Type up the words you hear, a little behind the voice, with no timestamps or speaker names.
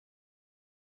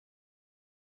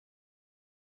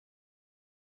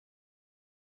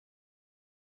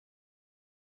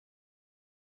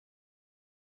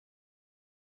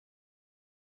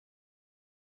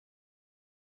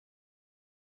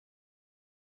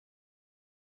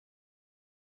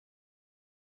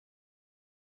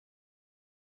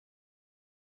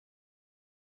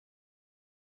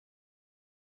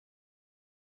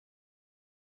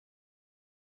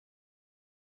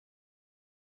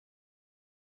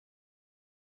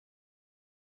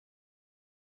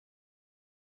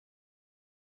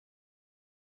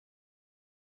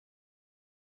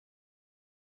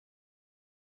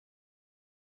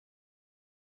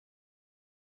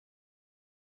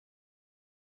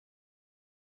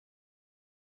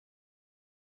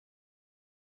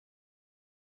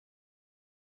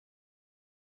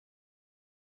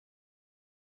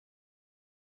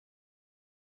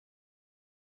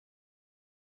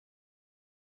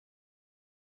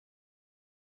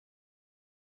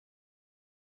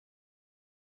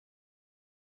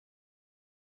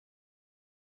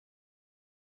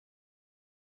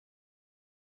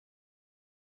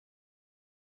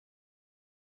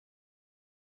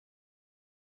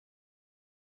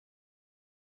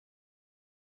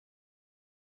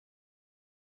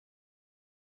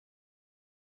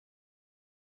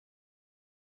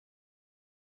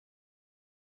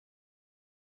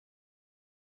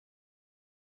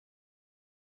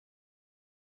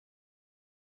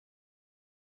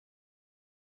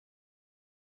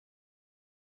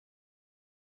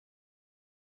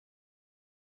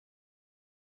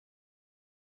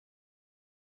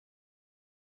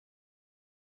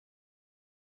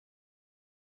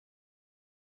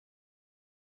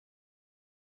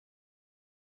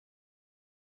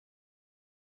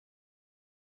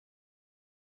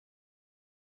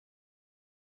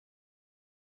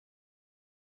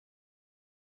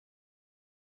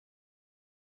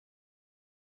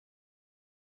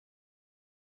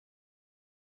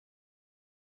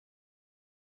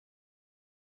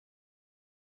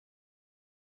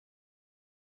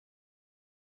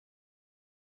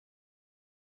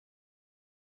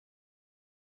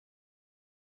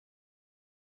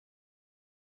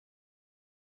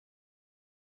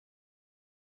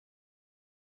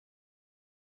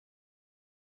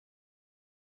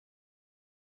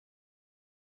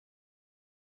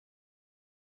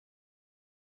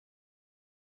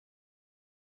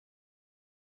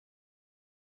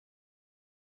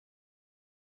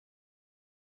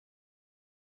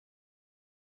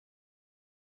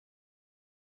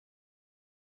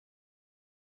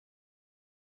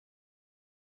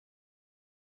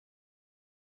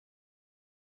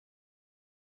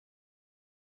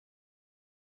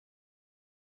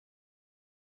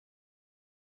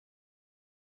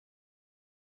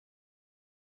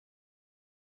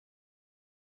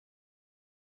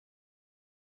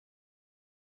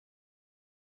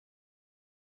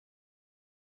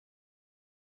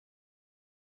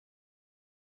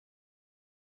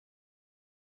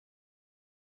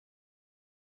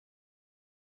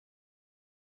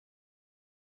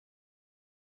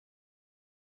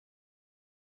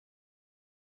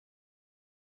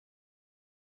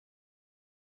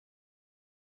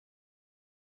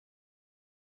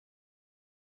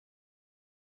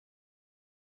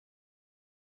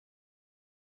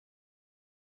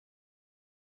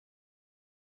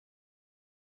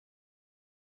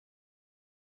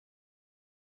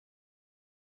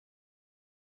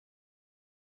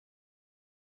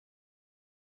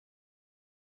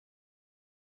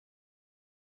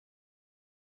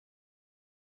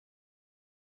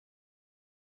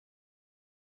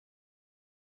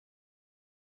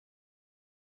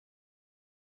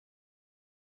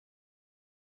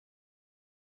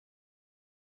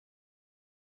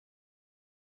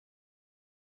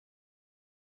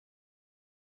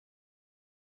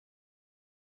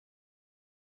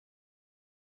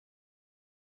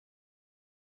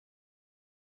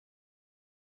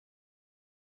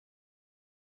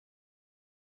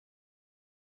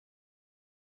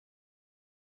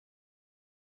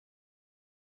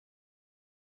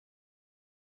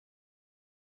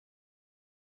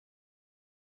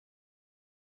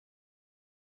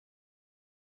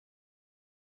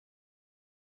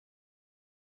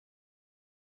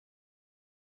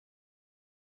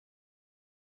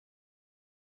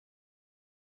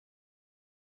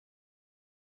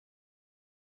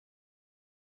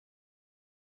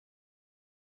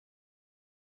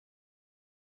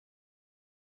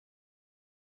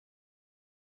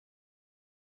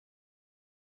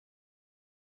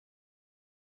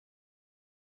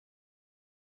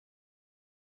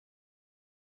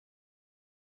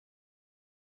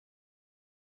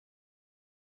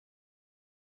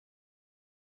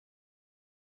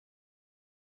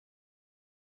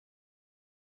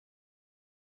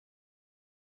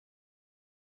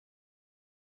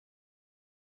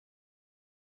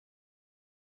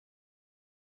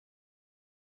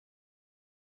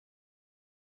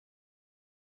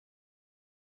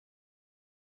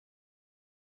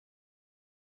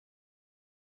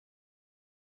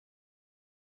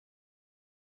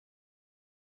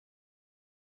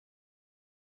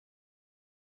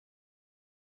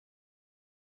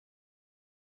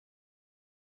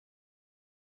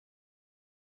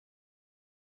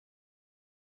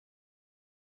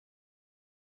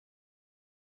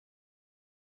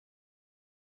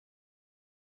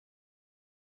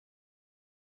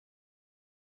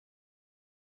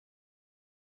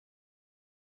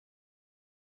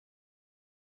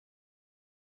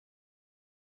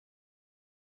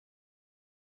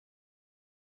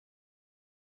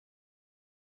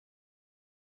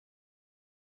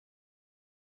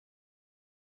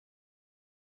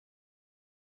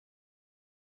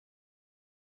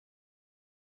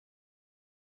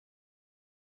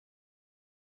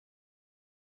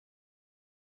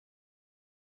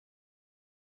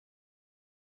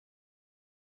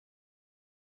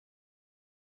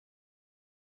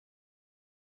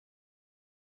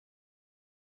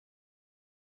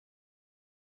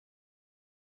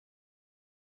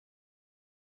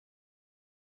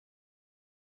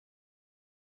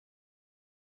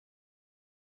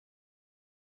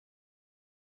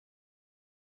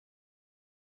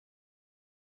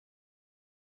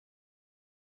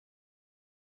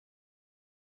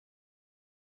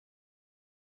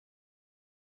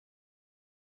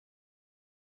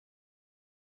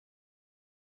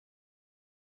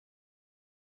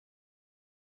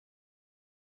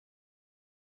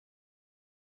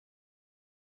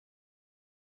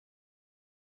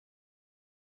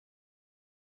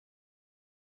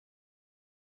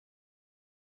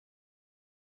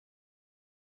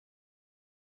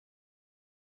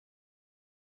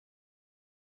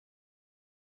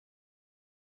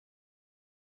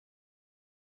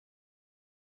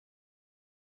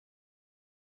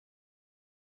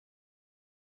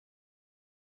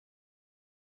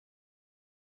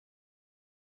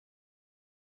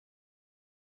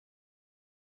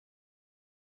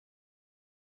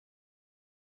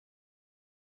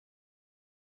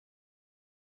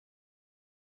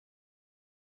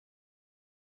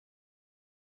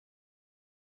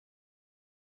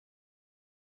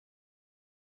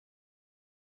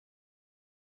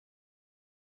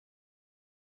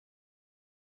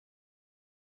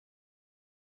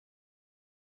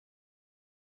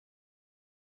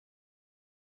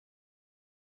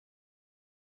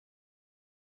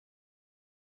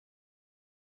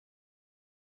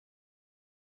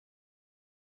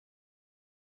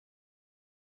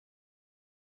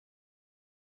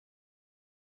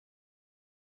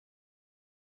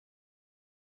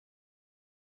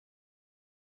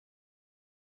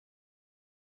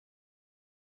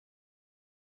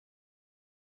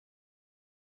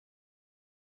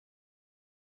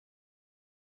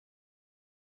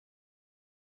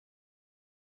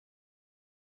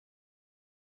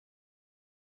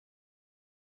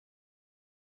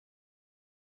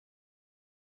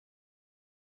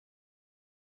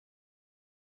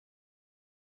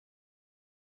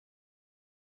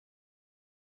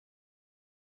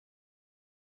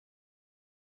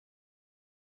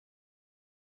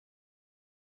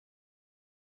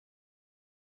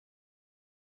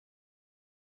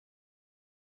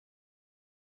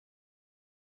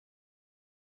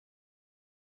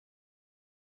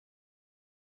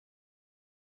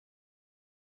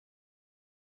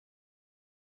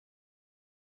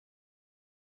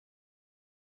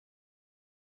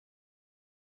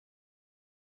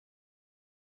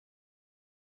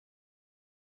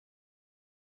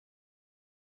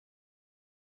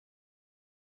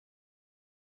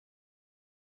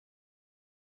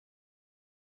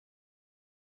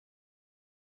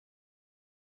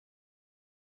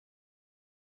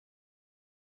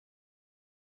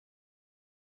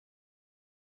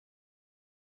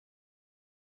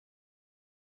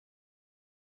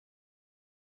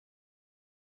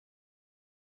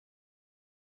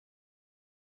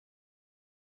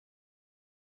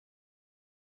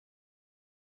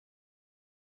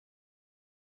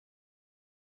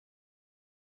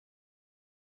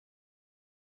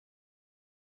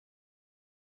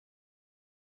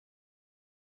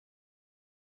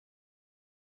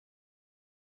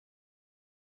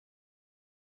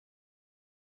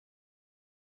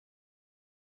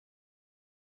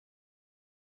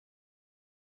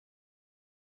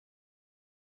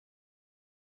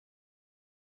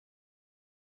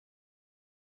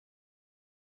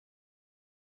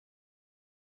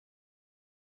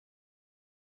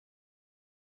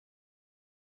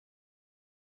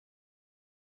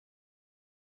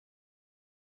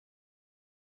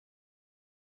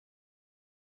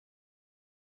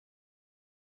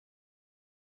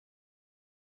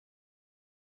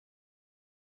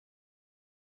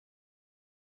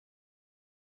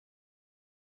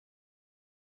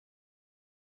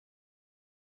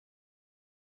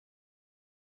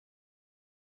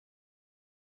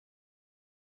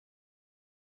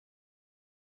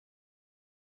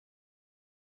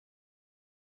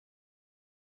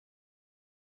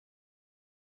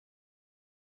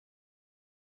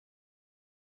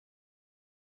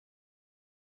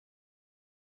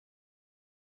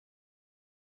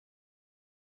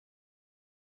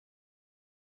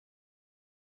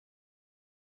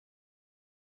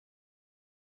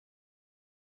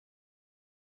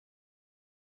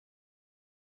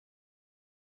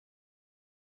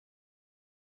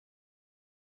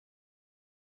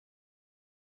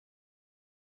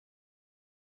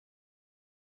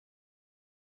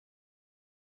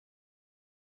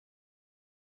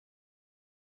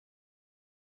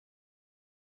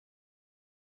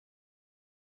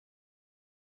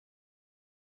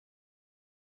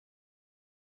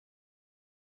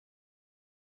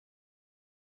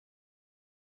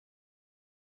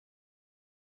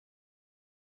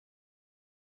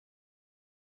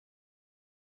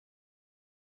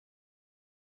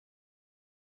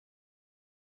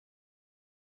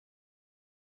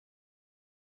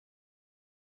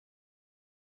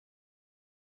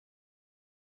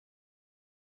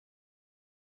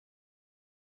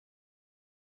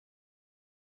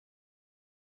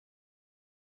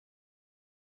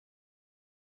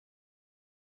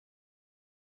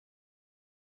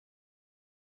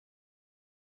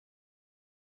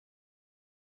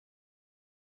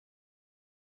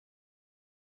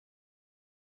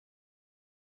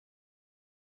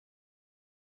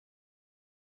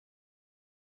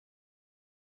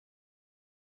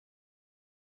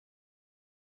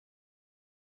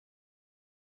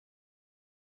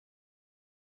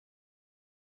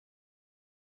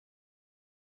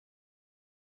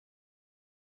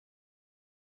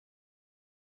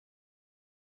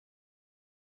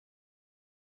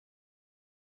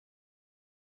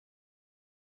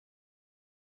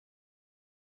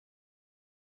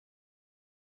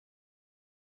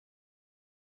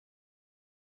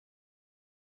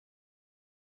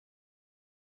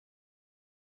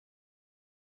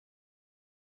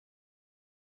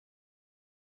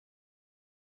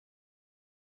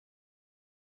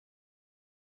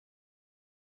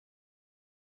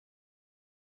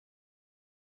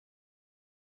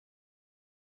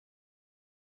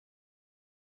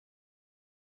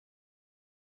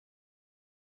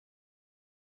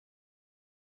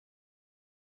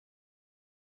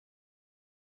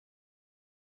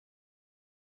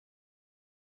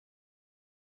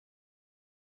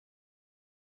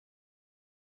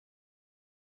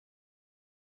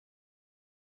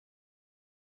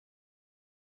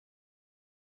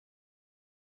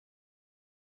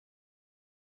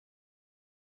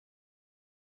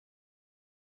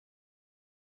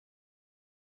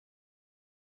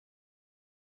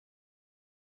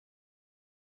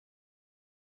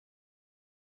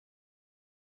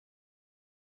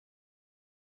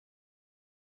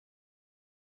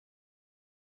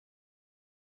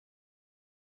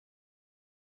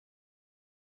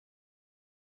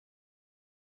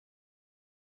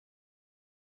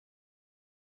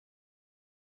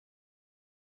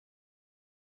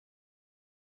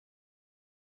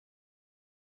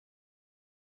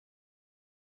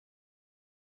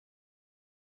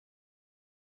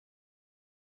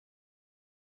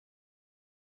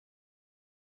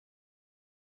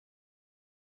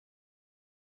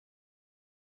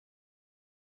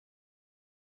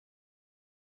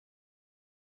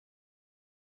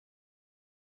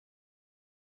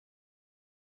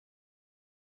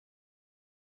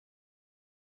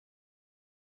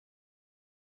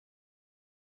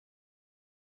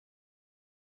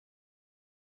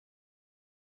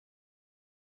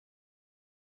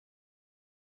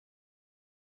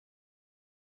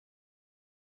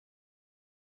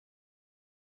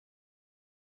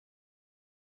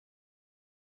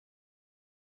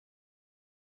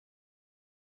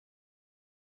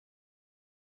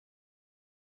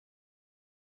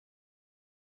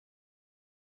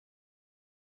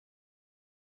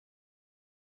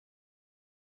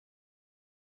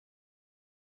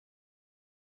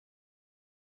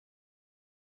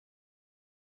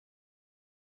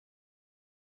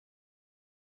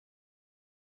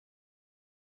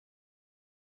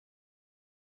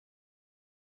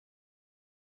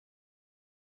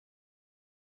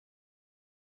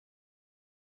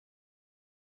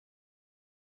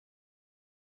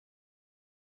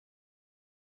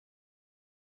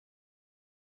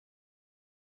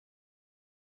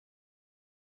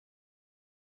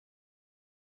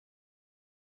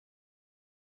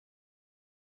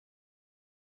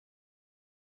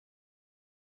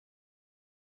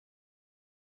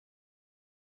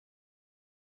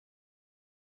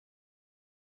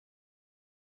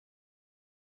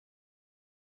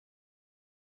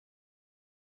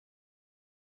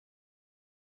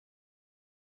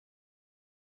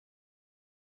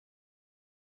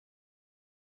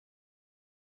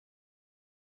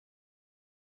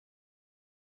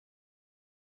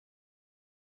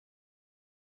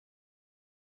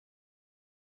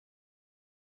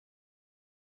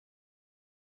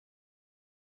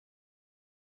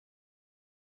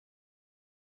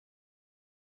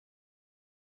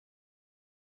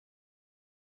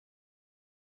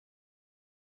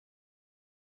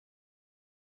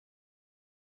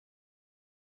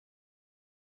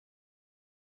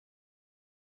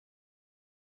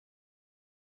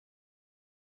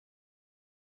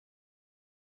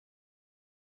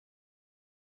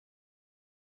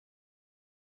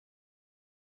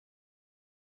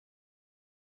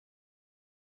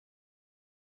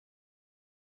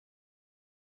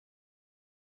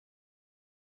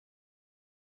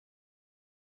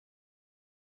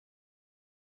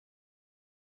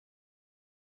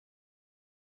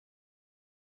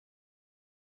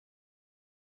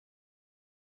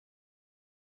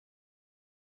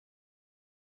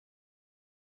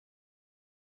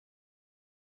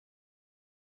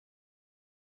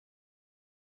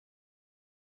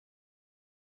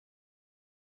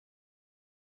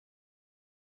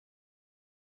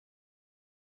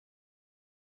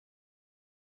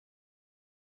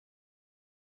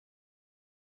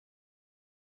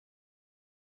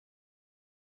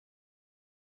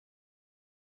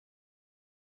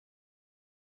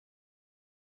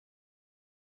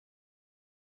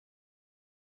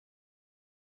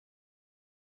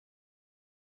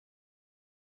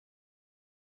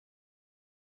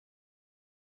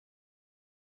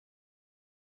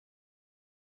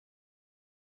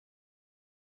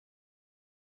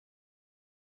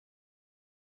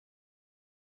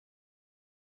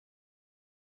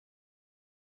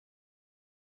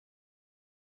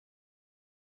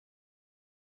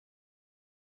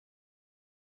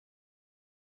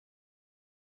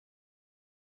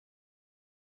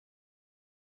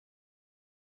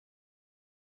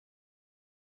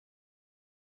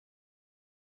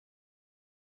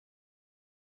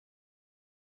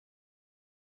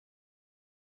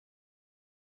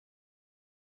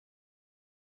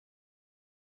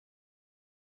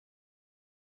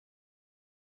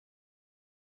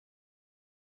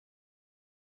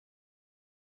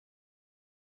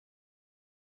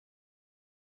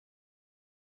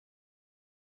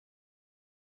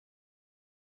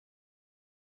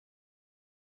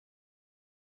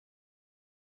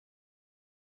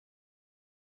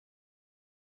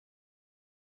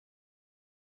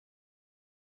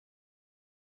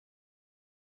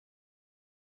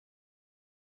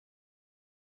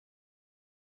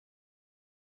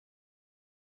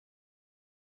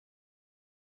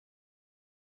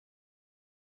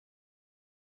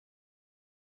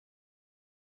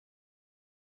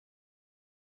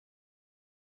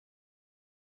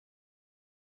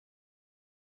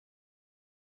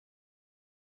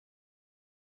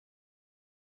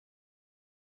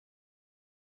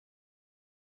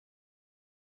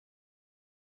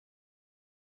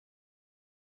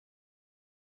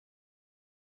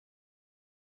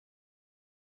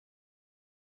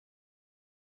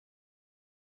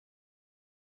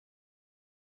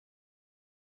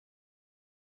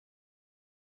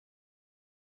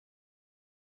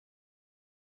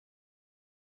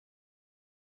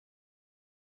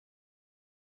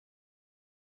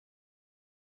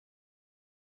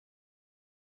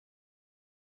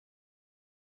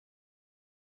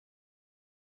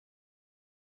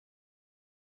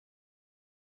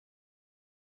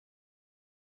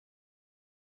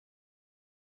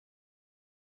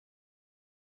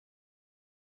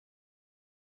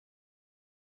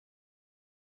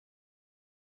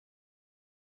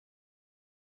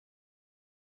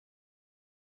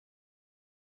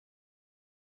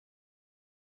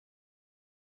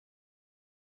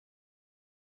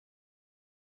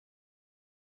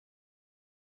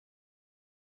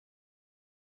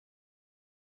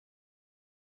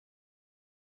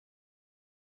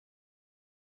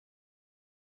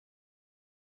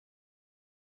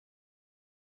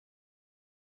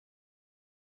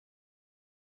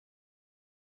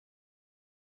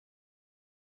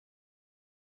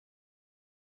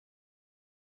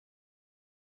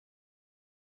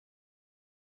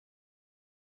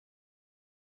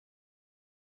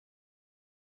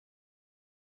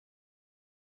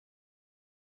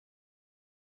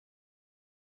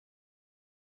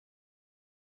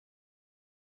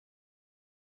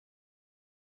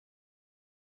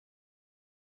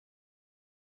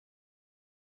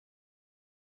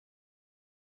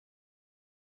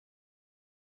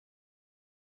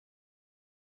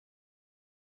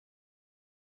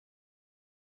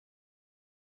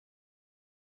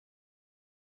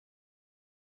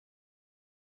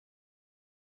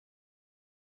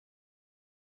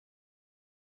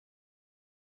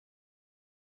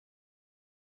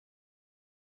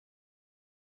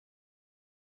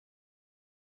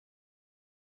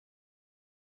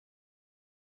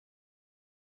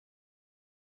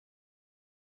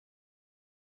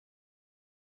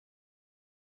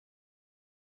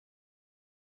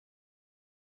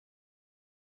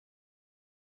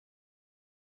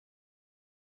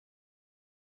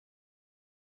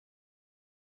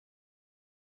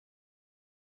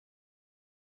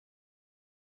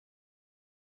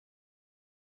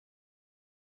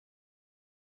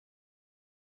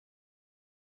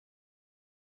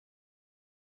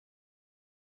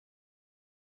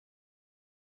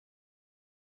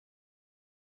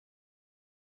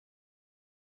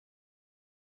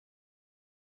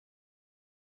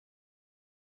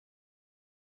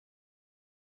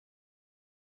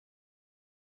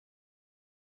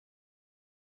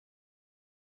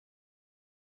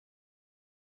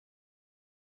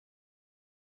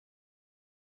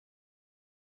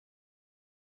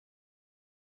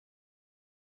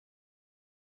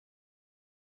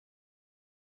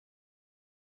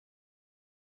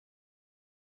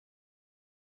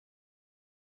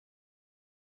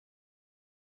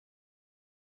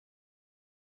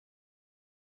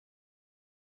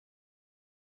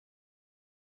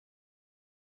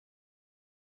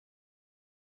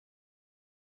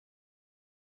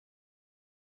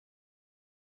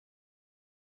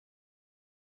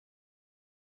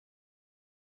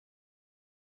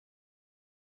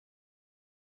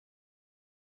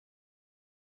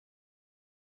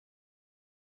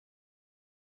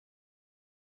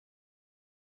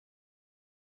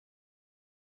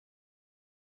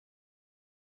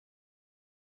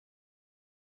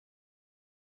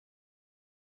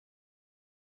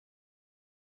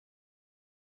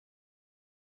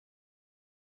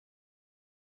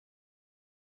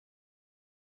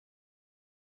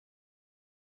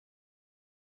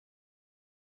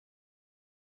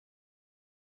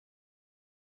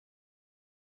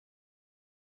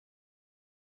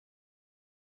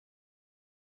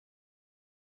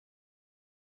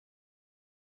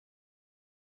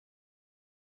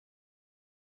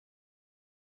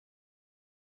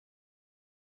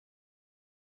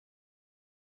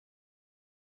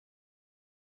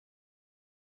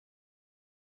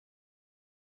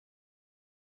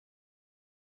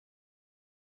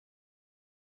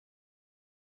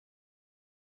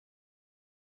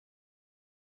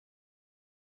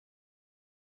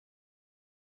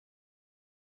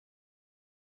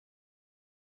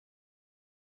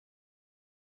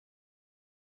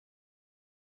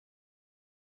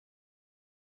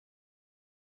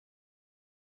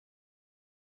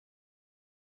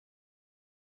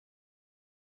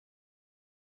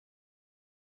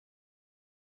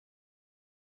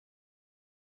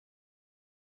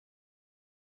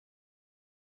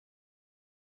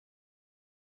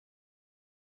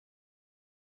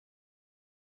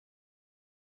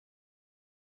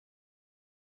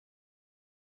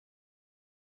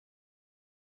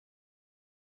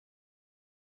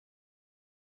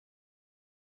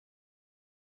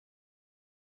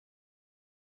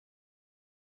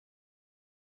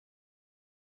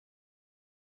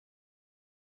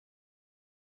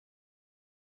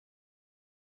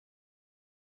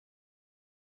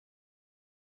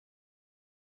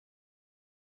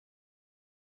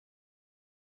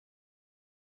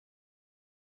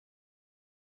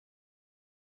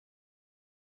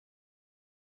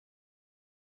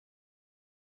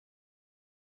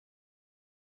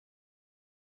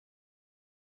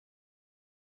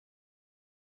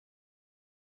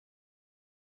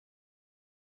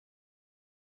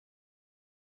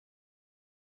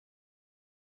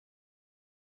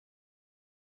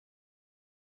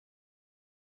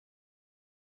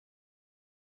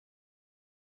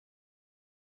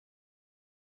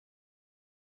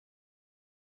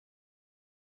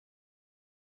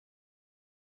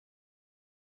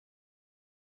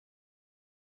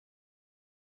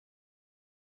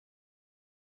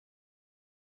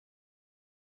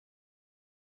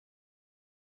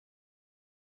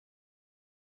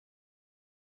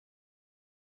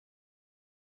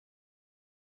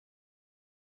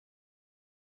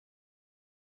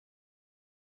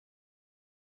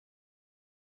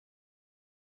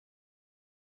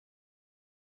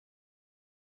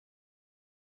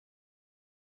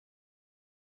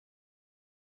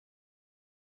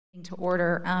To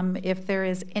order. If there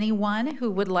is anyone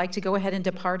who would like to go ahead and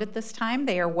depart at this time,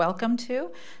 they are welcome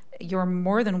to. You're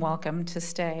more than welcome to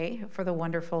stay for the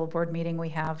wonderful board meeting we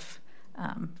have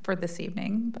for this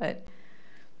evening. But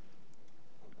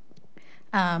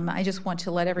I just want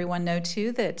to let everyone know,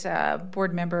 too, that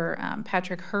board member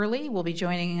Patrick Hurley will be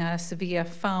joining us via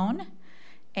phone.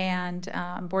 And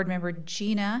board member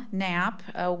Gina Knapp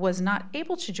was not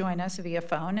able to join us via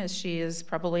phone as she is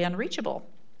probably unreachable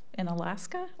in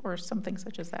Alaska or something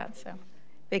such as that. So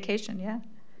vacation, yeah.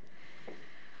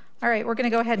 All right, we're going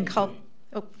to go ahead and call.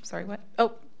 Oh, sorry, what?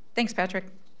 Oh, thanks, Patrick.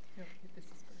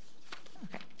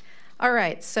 Okay. All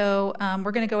right, so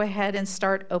we're going to go ahead and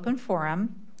start open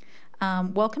forum.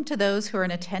 Welcome to those who are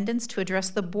in attendance to address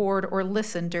the board or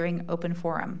listen during open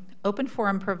forum. Open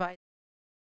forum provides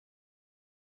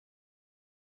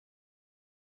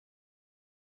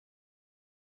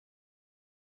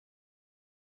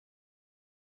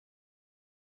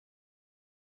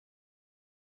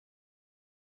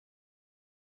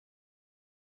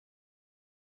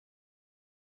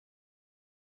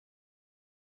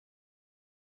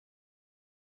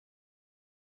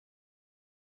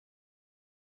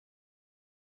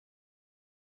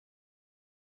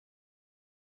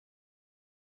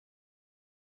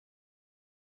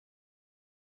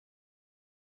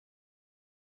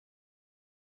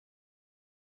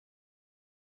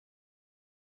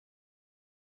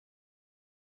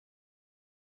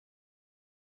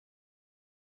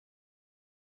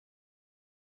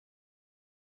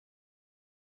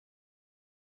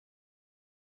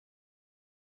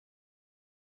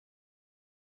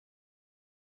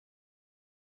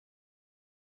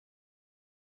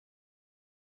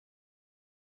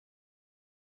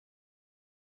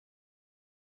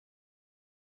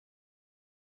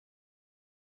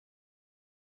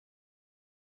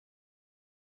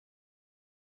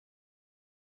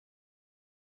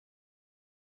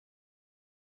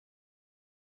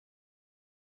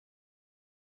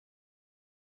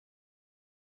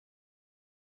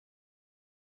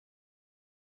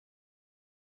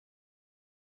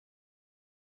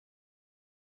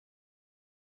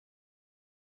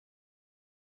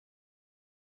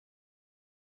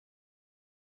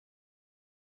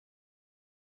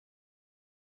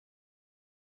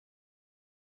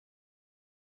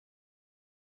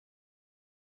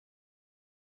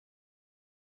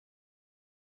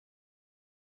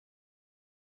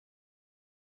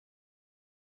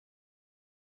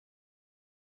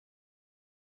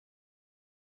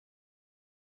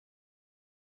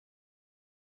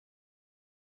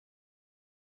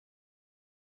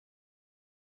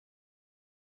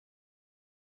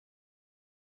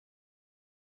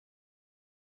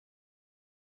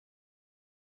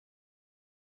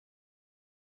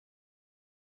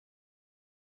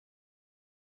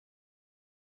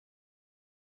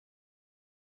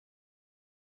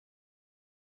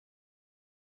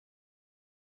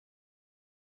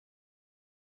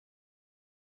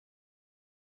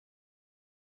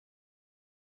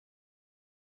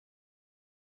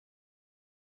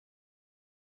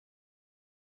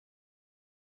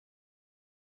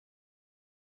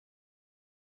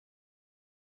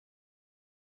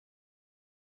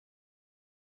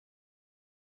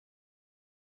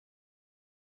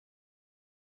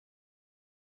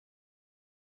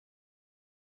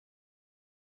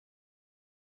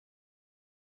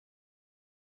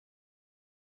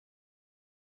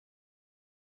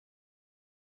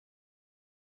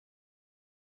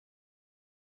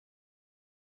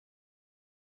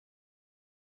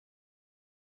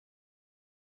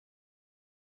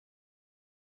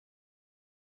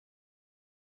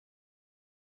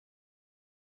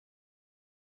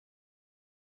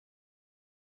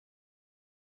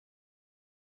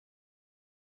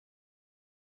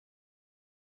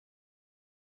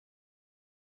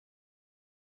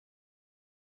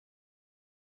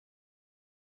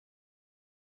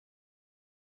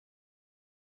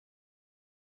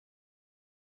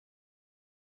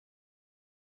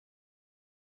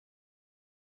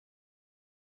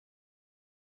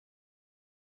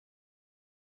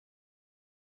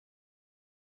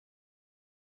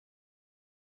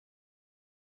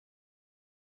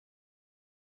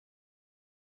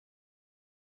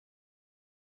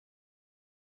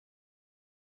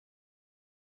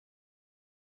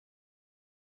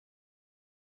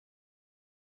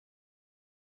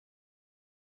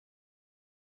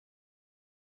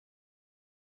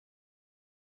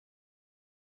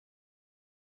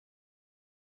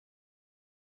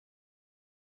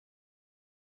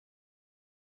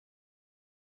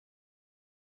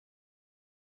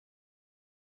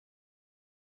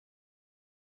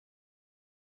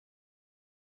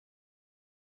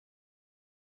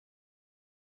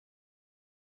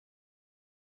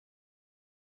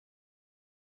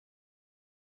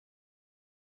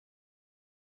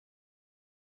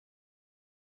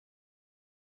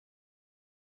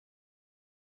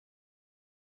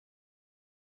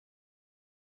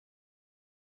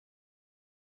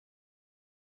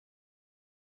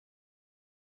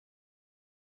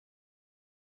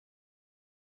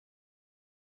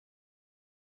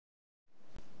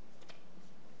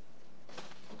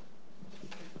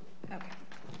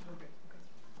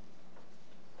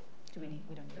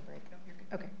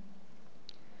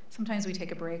Sometimes we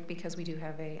take a break because we do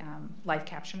have a live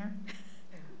captioner,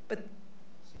 but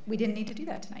we didn't need to do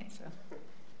that tonight, so.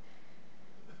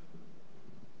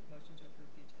 Motion to approve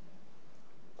the agenda.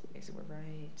 Okay, so we're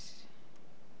right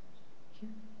here.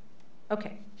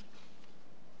 Okay.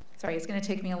 Sorry, it's going to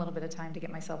take me a little bit of time to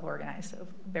get myself organized, so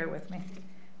bear with me.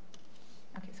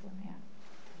 Okay, so where am I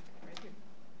at? Right here.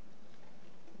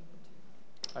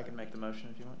 I can make the motion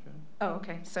if you want, Jenny. Oh,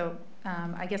 okay. So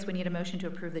I guess we need a motion to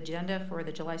approve the agenda for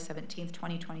the July 17th,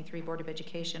 2023 Board of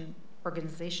Education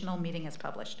organizational meeting as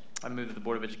published. I move that the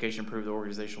Board of Education approve the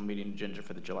organizational meeting agenda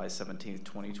for the July 17th,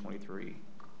 2023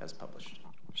 as published.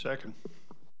 Second.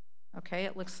 Okay,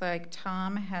 it looks like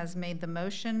Tom has made the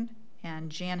motion and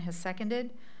Jan has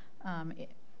seconded.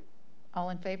 All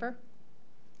in favor?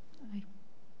 Aye.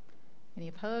 Any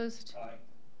opposed? Aye.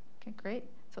 Okay, great.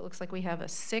 So it looks like we have a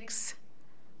 6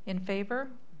 in favor,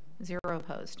 0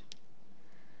 opposed.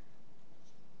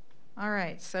 All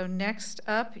right, so next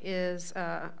up is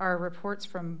our reports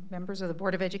from members of the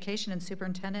Board of Education and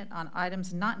Superintendent on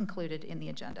items not included in the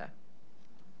agenda.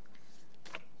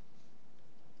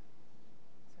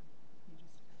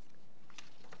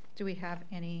 Do we have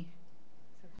any?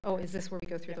 Oh, is this where we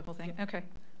go through the whole thing? Okay.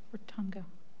 Where'd Tom go?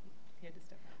 He had to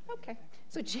step out. Okay.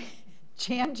 So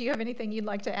Jan, do you have anything you'd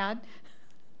like to add?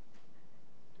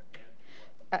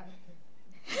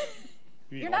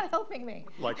 You're not helping me.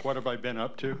 Like, what have I been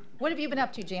up to? What have you been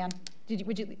up to, Jan?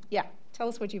 Yeah, tell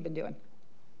us what you've been doing.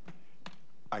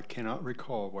 I cannot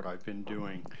recall what I've been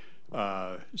doing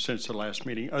since the last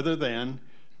meeting, other than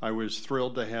I was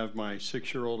thrilled to have my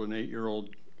 6-year-old and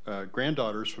 8-year-old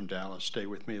granddaughters from Dallas stay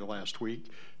with me the last week.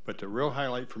 But the real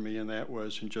highlight for me in that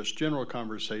was, in just general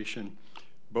conversation,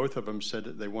 both of them said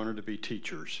that they wanted to be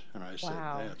teachers. And I said,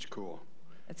 Wow. That's cool.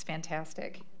 That's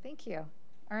fantastic. Thank you.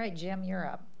 All right, Jim, you're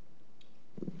up.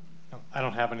 I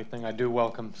don't have anything. I do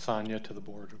welcome Sonia to the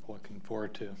board. Looking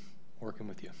forward to working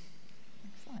with you.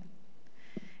 Excellent.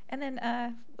 And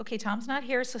then, okay, Tom's not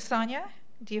here, so Sonia,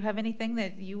 do you have anything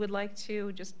that you would like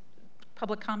to, just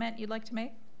public comment you'd like to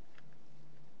make?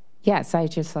 Yes, I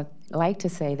just like to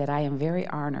say that I am very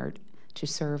honored to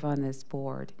serve on this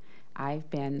board. I've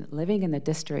been living in the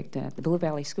district, the Blue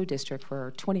Valley School District,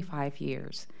 for 25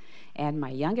 years. And my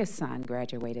youngest son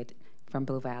graduated from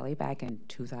Blue Valley back in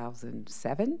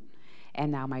 2007.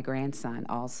 And now my grandson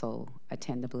also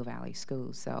attend the Blue Valley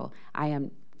School. So I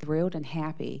am thrilled and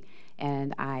happy,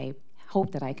 and I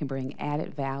hope that I can bring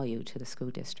added value to the school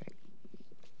district.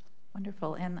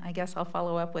 Wonderful. And I guess I'll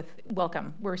follow up with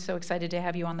welcome. We're so excited to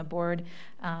have you on the board.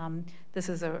 This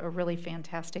is a really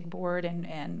fantastic board,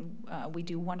 and we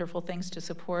do wonderful things to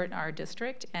support our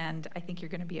district, and I think you're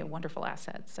going to be a wonderful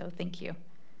asset. So thank you.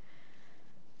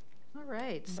 All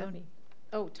right. So,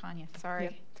 oh, Tanya,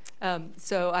 sorry. Yep.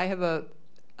 So I have a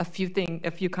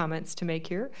few comments to make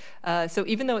here. So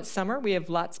even though it's summer, we have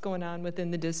lots going on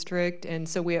within the district, and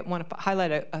so we want to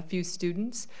highlight a few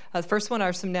students. The first one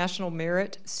are some National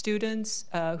Merit students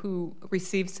who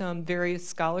received some various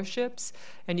scholarships,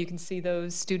 and you can see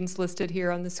those students listed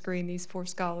here on the screen. These four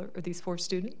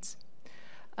students.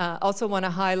 Also want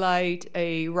to highlight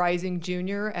a rising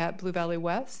junior at Blue Valley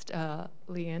West,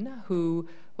 Leanne, who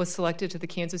was selected to the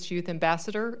Kansas Youth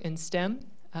Ambassador in STEM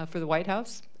for the White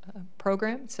House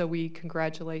program, so we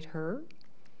congratulate her.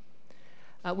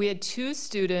 We had 5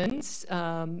 students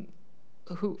in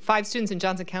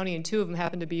Johnson County, and 2 of them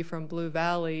happened to be from Blue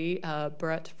Valley,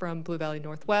 Brett from Blue Valley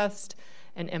Northwest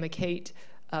and Emma Kate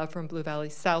from Blue Valley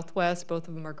Southwest. Both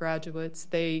of them are graduates.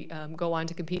 They go on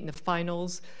to compete in the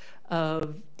finals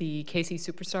of the KC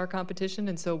Superstar competition,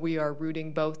 and so we are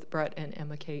rooting both Brett and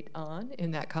Emma Kate on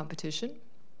in that competition.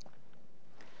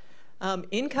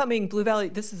 Incoming Blue Valley,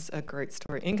 this is a great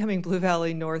story. Incoming Blue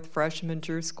Valley North freshman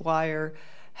Drew Squire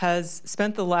has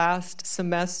spent the last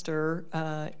semester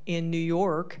in New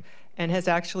York and has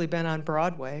actually been on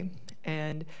Broadway.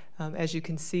 And as you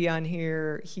can see on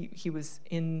here, he was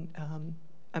in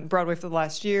on Broadway for the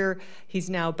last year. He's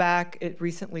now back. It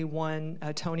recently won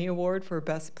a Tony Award for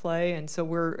Best Play, and so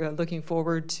we're looking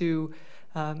forward to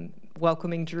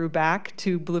welcoming Drew back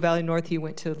to Blue Valley North. He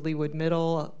went to Leawood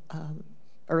Middle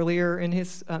earlier in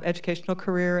his educational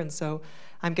career, and so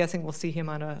I'm guessing we'll see him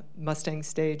on a Mustang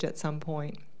stage at some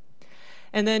point.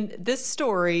 And then this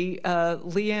story,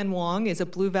 Leanne Wong is a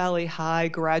Blue Valley High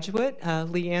graduate.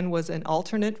 Leanne was an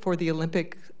alternate for the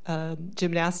Olympic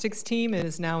gymnastics team and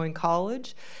is now in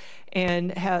college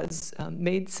and has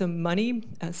made some money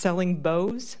selling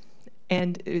bows.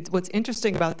 And what's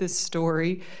interesting about this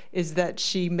story is that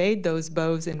she made those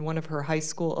bows in one of her high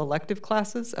school elective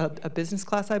classes, a business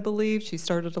class, I believe. She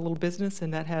started a little business,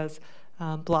 and that has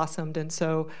blossomed. And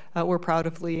so we're proud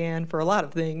of Leanne for a lot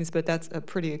of things, but that's a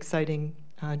pretty exciting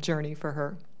journey for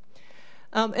her.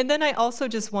 And then I also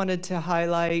just wanted to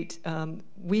highlight,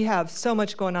 we have so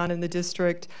much going on in the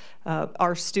district.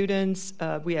 Our students,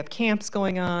 we have camps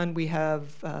going on. We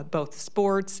have both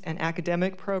sports and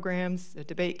academic programs,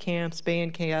 debate camps,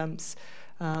 band camps.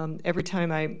 Every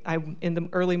time I'm in the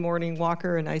early morning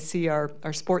walker and I see our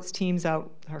sports teams out,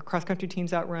 our cross-country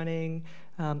teams out running,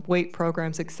 weight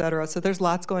programs, et cetera. So there's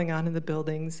lots going on in the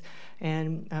buildings,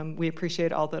 and we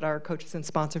appreciate all that our coaches and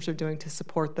sponsors are doing to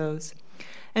support those.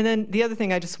 And then the other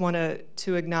thing I just want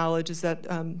to acknowledge is that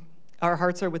our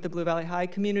hearts are with the Blue Valley High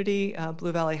community.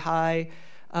 Blue Valley High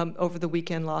over the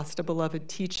weekend lost a beloved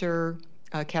teacher,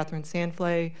 Catherine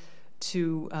Sanflay,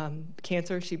 to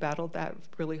cancer. She battled that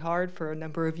really hard for a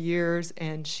number of years,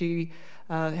 and she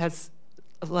has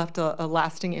left a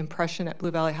lasting impression at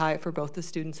Blue Valley High for both the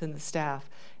students and the staff.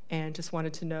 And just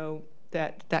wanted to know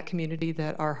that community,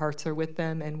 that our hearts are with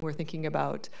them, and we're thinking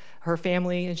about her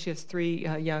family, and she has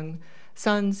 3 young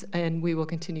sons, and we will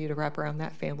continue to wrap around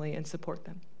that family and support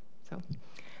them. So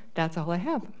that's all I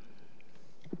have.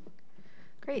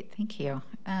 Great, thank you.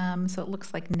 So it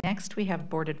looks like next we have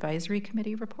Board Advisory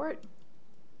Committee report.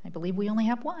 I believe we only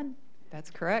have one. That's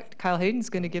correct. Kyle Hayden's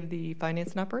going to give the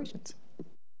finance and operations.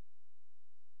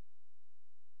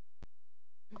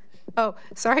 Oh,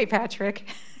 sorry, Patrick.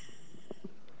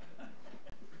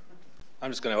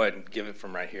 I'm just going to go ahead and give it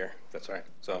from right here. That's all right.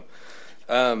 So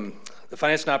the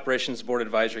Finance and Operations Board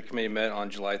Advisory Committee met on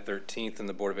July 13th in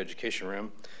the Board of Education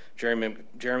room. Jeremy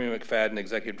McFadden,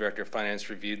 Executive Director of Finance,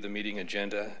 reviewed the meeting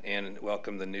agenda and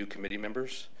welcomed the new committee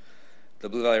members. The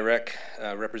Blue Valley Rec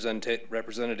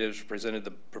representatives presented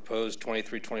the proposed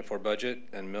 23-24 budget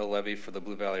and mill levy for the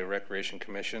Blue Valley Recreation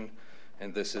Commission,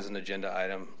 and this is an agenda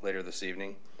item later this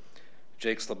evening.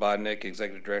 Jake Slobodnik,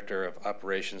 Executive Director of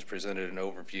Operations, presented an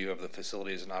overview of the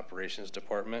Facilities and Operations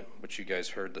Department, which you guys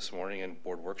heard this morning in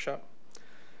board workshop.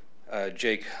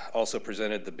 Jake also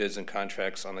presented the bids and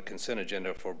contracts on the consent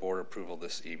agenda for board approval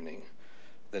this evening.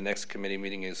 The next committee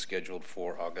meeting is scheduled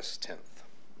for August 10th.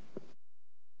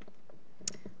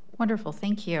 Wonderful,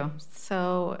 thank you.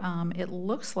 So it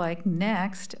looks like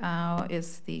next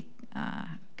is the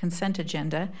consent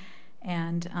agenda.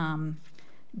 And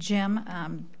Jim,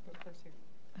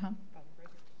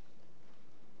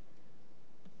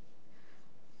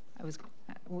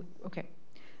 okay.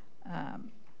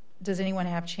 Does anyone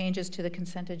have changes to the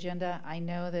consent agenda? I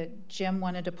know that Jim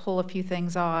wanted to pull a few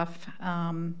things off,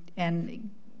 and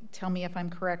tell me if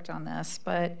I'm correct on this,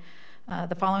 but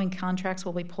the following contracts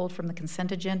will be pulled from the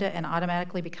consent agenda and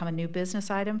automatically become a new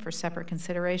business item for separate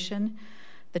consideration.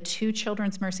 The 2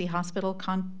 Children's Mercy Hospital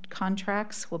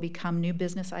contracts will become new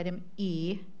business item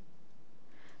E.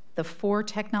 The 4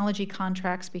 technology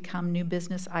contracts become new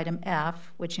business item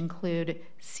F, which include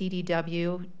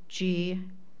CDWG,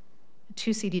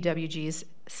 2 CDWGs,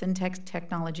 Syntex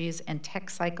Technologies and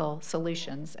TechCycle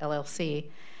Solutions, LLC.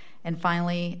 And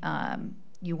finally,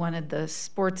 you wanted the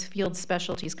Sports Field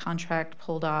Specialties contract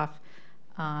pulled off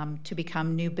to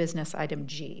become new business item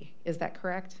G. Is that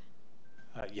correct?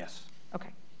 Yes.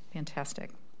 Okay, fantastic.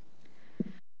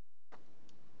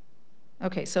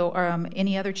 Okay, so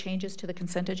any other changes to the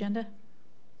consent agenda?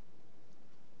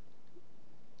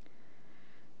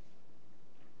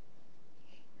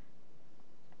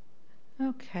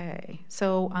 Okay,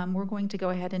 so we're going to go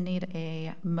ahead and need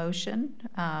a motion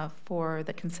for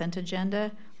the consent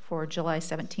agenda for July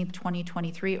 17th,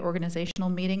 2023 organizational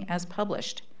meeting as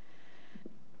published.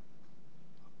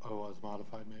 Oh, as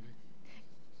modified maybe?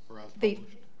 Or as published?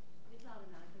 It's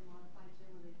automatically modified,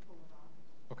 generally they pull it off.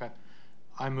 Okay.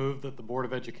 I move that the Board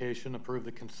of Education approve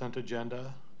the consent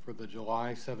agenda for the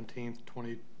July 17th,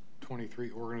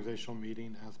 2023 organizational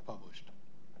meeting as published.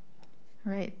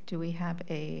 All right, do we have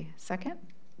a second?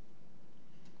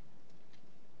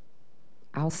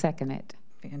 I'll second it.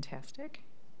 Fantastic.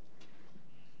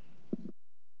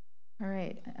 All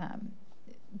right,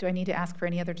 do I need to ask for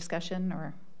any other discussion,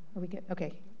 or are we good?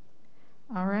 Okay.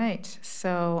 All right,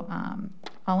 so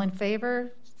all in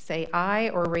favor, say aye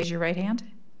or raise your right hand.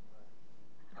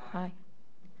 Aye.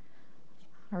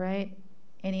 All right,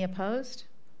 any opposed?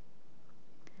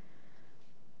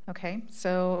 Okay,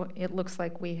 so it looks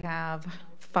like we have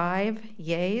 5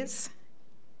 yays.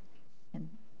 And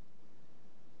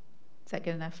is that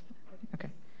good enough? Okay.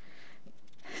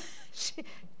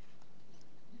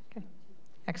 Okay,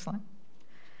 excellent.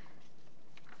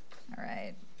 All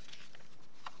right.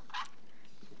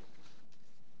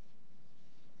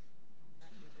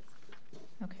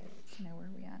 Okay, so now where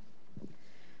are we at?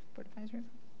 Board advisory,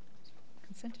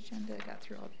 consent agenda, got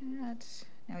through all that.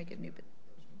 Now we get new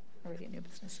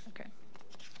business. Okay.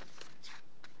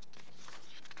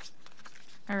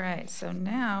 All right, so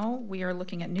now we are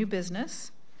looking at new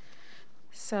business.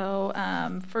 So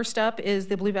first up is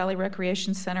the Blue Valley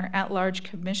Recreation Center at-large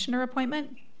commissioner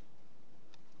appointment.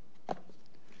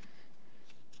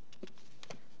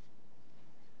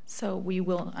 So we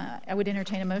will, I would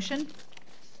entertain a motion.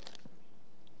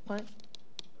 What?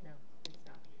 No, it's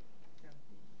not. No,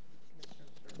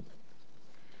 commissioner's appointment.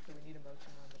 So we need a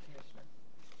motion on the commissioner.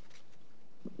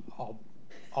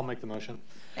 I'll make the motion.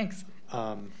 Thanks.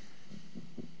 Let's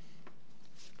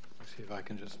see if I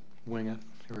can just wing it.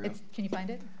 Here we go. Can you find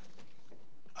it?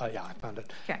 Yeah, I found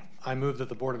it. Okay. I move that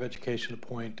the Board of Education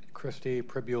appoint Christy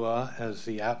Pribula as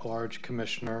the at-large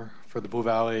commissioner for the Blue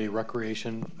Valley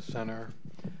Recreation Center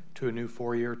to a new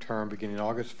 4-year term beginning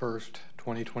August 1st,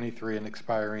 2023 and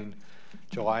expiring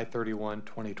July 31,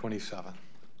 2027.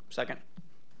 Second.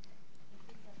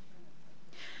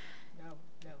 No.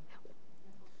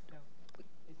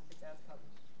 It's as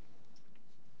published.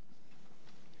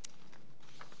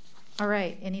 All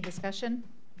right, any discussion?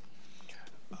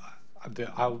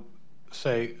 I'll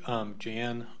say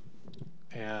Jan,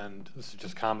 and this is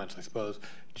just comments, I suppose.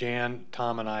 Jan,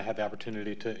 Tom, and I had the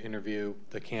opportunity to interview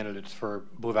the candidates for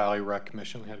Blue Valley Rec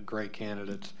Commission. We had great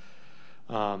candidates.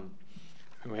 And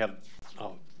we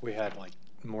had like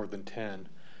more than 10,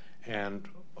 and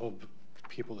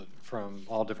people from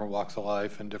all different walks of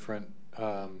life and different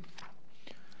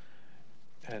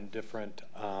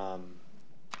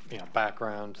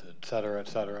backgrounds, et cetera,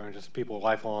 and just people,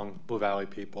 lifelong Blue Valley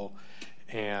people.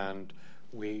 And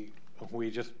we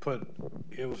just put,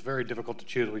 it was very difficult to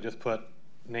choose. We just put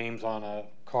names on a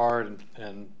card,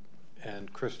 and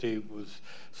Christy was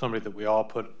somebody that we all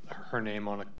put her name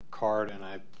on a card, and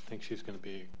I think she's going to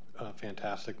be a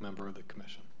fantastic member of the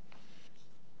commission.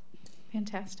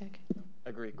 Fantastic.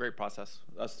 Agree. Great process.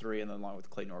 Us three, and then along with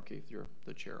Clay Norkey, you're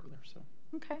the chair over there. So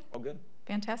Okay. all good.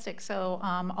 Fantastic. So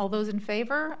all those in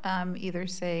favor, either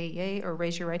say yay or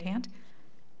raise your right hand.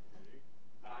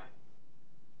 Aye.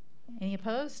 Any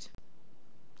opposed?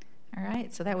 All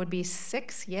right, so that would be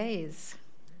 6 yays.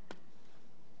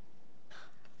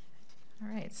 All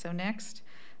right, so next,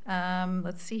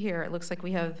 let's see here. It looks like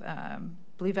we have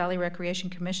Blue Valley Recreation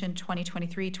Commission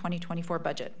 2023-2024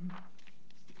 budget.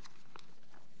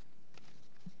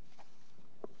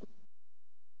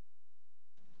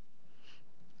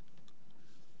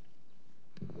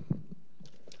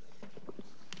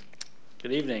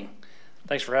 Good evening.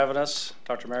 Thanks for having us,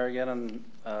 Dr. Merrigan and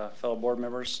fellow board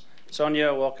members.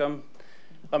 Sonia, welcome.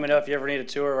 Let me know if you ever need a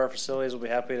tour of our facilities. We'll be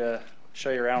happy to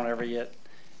show you around whenever you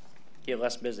get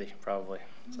less busy, probably.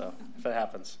 So if it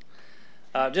happens.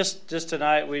 Just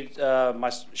tonight,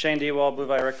 Shane Dewall, Blue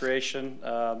Valley Recreation,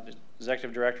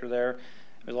 executive director there,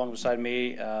 along beside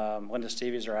me, Linda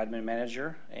Stevens, our admin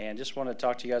manager, and just want to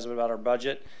talk to you guys a bit about our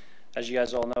budget. As you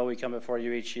guys all know, we come before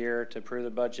you each year to approve the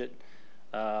budget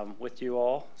with you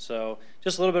all. So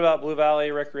just a little bit about Blue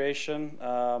Valley Recreation.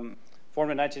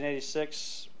 Formed in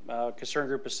 1986, a concerned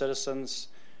group of citizens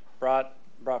brought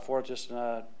forth just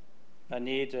a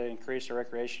need to increase our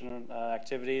recreation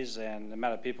activities and the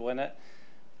amount of people in it.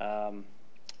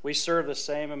 We serve the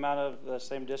same amount of the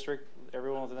same district.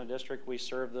 Everyone within the district, we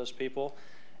serve those people.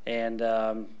 And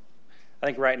I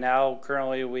think right now,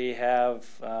 currently, we have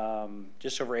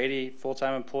just over 80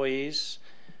 full-time employees.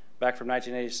 Back from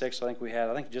 1986, I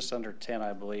think just under 10,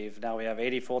 I believe. Now we have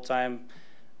 80 full-time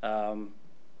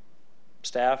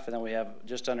staff, and then we have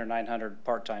just under 900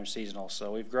 part-time seasonal.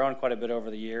 So we've grown quite a bit over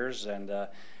the years, and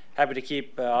happy to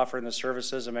keep offering the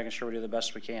services and making sure we do the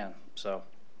best we can. So,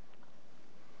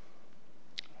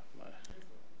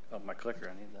 my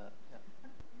clicker, I need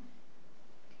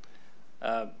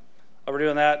that. While we're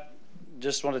doing that,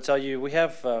 just want to tell you we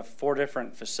have 4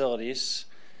 different facilities.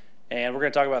 And we're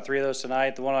going to talk about 3 of those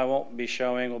tonight. The one I won't be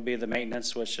showing will be the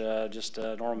maintenance, which just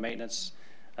normal maintenance.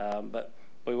 But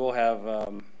we will have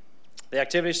the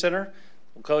activity center,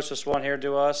 the closest one here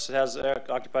to us. It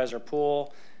occupies our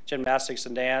pool, gymnastics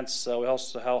and dance. We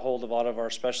also hold a lot of our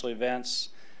special events,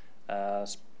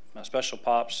 special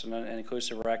pops and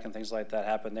inclusive rec and things like that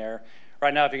happen there.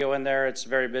 Right now, if you go in there, it's a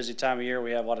very busy time of year.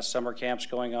 We have a lot of summer camps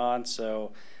going on.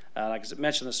 So like I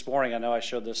mentioned this morning, I know I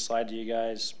showed this slide to you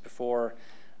guys before.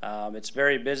 It's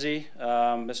very busy.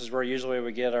 This is where usually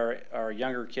we get our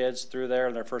younger kids through there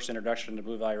and their first introduction to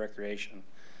Blue Valley Recreation.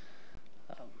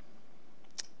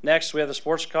 Next, we have the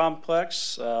sports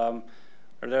complex. There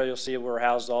you'll see we're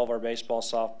housed all of our baseball,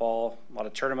 softball. A lot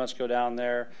of tournaments go down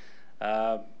there.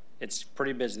 It's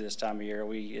pretty busy this time of year.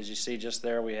 As you see just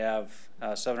there, we have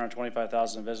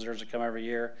 725,000 visitors that come every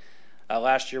year.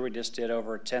 Last year, we just did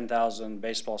over 10,000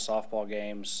 baseball, softball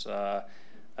games.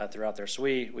 throughout there. So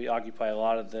we occupy a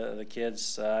lot of the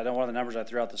kids. I know one of the numbers I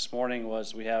threw out this morning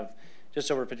was we have just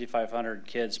over 5,500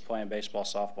 kids playing baseball,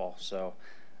 softball. So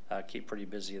keep pretty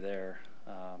busy there.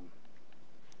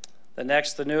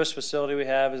 The newest facility we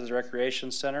have is the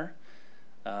recreation center.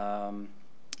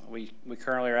 We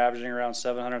currently are averaging around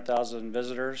 700,000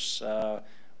 visitors.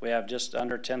 We have just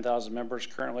under 10,000 members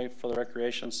currently for the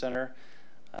recreation center.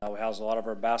 We house a lot of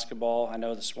our basketball. I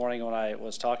know this morning when I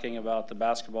was talking about the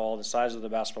basketball, the size of the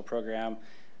basketball program,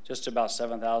 just about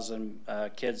 7,000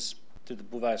 kids through the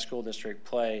Blue Valley School District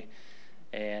play,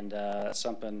 and that's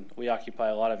something we occupy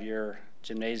a lot of your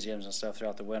gymnasiums and stuff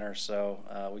throughout the winter. So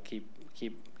we keep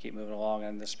moving along,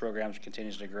 and this program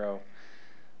continues to grow.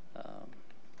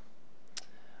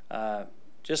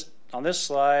 Just on this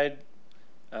slide,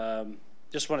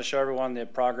 just want to show everyone the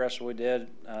progress we did.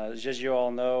 As you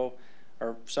all know,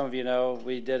 or some of you know,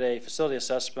 we did a facility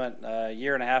assessment a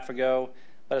year and a half ago,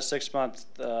 about a 6-month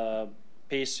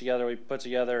piece together. We put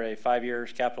together a 5-year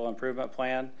capital improvement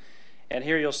plan. And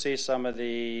here you'll see some of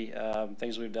the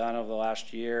things we've done over the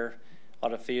last year, a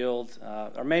lot of field.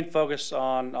 Our main focus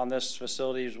on this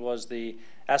facility was the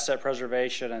asset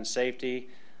preservation and safety.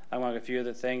 I'm going to a few of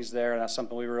the things there, and that's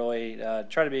something we really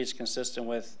try to be as consistent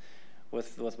with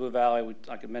Blue Valley.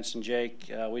 Like I mentioned, Jake,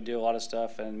 we do a lot of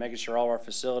stuff and making sure all of our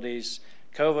facilities,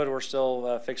 COVID, we're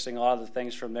still fixing a lot of the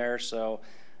things from there. So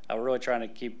we're really trying to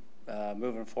keep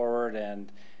moving forward.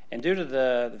 And due to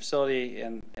the facility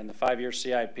and the 5-year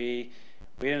CIP,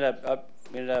 we ended up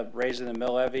raising the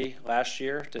mill levy last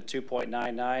year to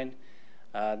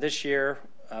 2.99. This year,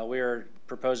 we are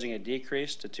proposing a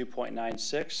decrease to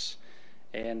 2.96.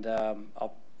 And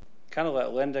I'll kind of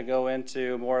let Linda go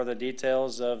into more of the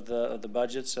details of the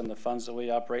budgets and the funds that we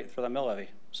operate for the mill levy.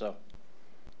 So.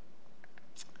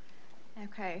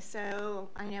 Okay, so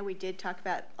I know we did talk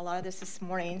about a lot of this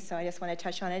morning, so I just want to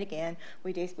touch on it again.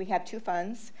 We have 2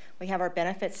 funds. We have our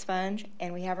benefits fund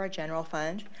and we have our general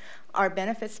fund. Our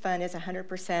benefits fund is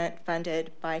 100%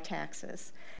 funded by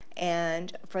taxes.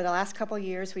 And for the last couple of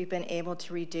years, we've been able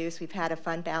to reduce. We've had a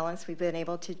fund balance we've been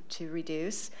able to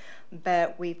reduce,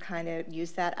 but we've kind of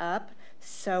used that up.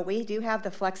 So we do have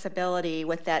the flexibility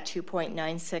with that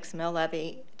 2.96 mill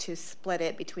levy to split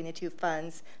it between the 2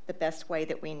 funds the best way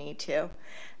that we need to.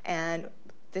 And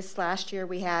this last year,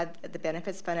 we had the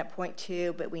benefits fund at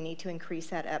 0.2, but we need to increase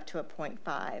that up to a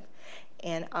 0.5.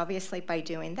 And obviously, by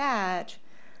doing that,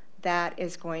 that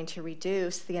is going to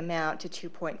reduce the amount to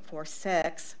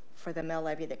 2.46 for the mill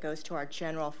levy that goes to our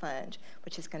general fund,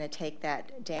 which is going to take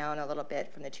that down a little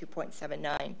bit from the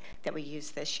 2.79 that we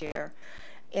used this year.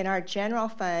 In our general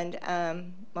fund,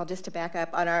 well, just to back up,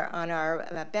 on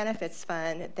our benefits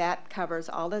fund, that covers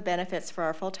all the benefits for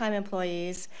our full-time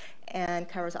employees and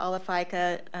covers all the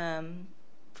FICA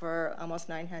for almost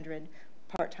 900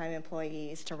 part-time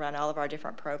employees to run all of our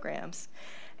different programs.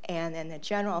 And then the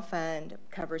general fund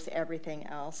covers everything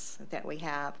else that we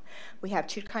have. We have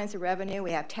 2 kinds of revenue.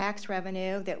 We have tax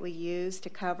revenue that we use to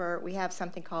cover. We have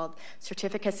something called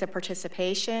certificates of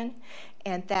participation,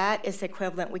 and that is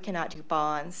equivalent. We cannot do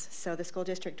bonds. So the school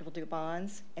district will do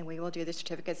bonds, and we will do the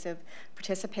certificates of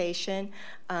participation.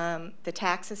 The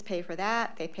taxes pay for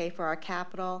that. They pay for our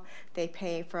capital. They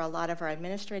pay for a lot of our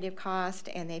administrative cost,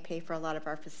 and they pay for a lot of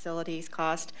our facilities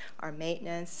cost, our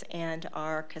maintenance, and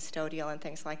our custodial and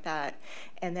things like that.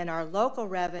 And then our local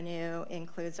revenue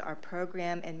includes our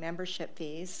program and membership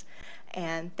fees,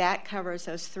 and that covers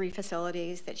those 3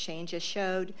 facilities that Shane just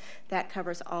showed. That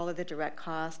covers all of the direct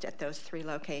cost at those 3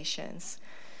 locations.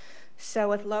 So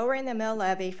with lowering the mill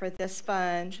levy for this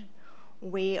fund,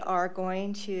 we are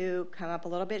going to come up a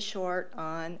little bit short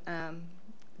on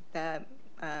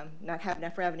not have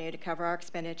enough revenue to cover our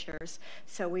expenditures.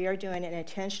 So we are doing an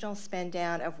intentional spend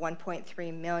down of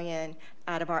 $1.3 million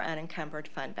out of our unencumbered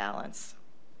fund balance.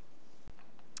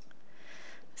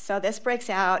 So this breaks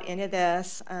out into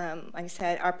this. Like I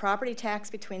said, our property tax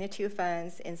between the 2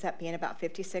 funds ends up being about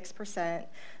 56%.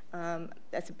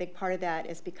 That's a big part of that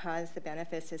is because the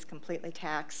benefits is completely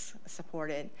tax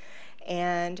supported.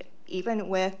 And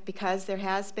even because there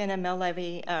has been a mill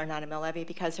levy, or not a mill levy,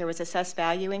 because there was assessed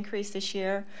value increase this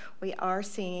year, we are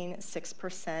seeing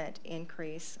 6%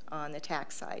 increase on the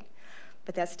tax side.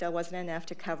 But that still wasn't enough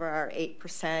to cover our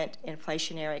 8%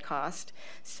 inflationary cost.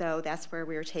 So that's where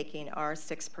we were taking our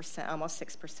 6%, almost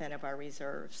 6% of our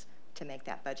reserves to make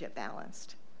that budget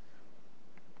balanced.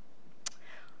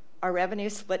 Our revenue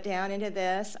split down into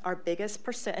this. Our biggest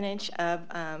percentage of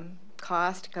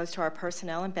cost goes to our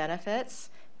personnel and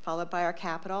benefits, followed by our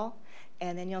capital.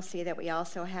 And then you'll see that we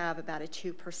also have about a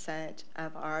 2%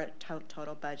 of our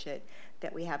total budget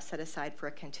that we have set aside for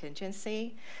a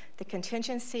contingency. The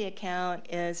contingency account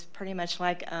is pretty much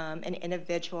like an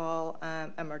individual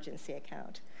emergency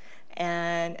account.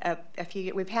 And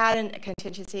we've had a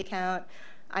contingency account.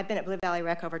 I've been at Blue Valley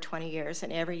Rec over 20 years,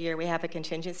 and every year we have a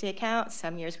contingency account.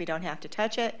 Some years we don't have to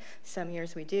touch it. Some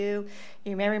years we do.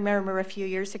 You may remember a few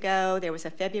years ago, there was a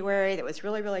February that was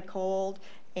really, really cold,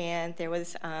 and there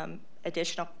was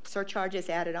additional surcharges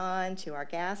added on to our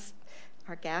gas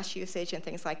usage and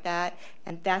things like that.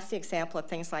 And that's the example of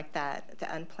things like that,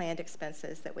 the unplanned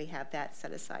expenses that we have that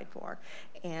set aside for.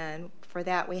 And for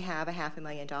that, we have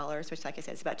 $500,000, which, like I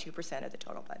said, is about 2% of the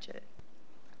total budget.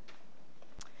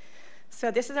 So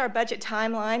this is our budget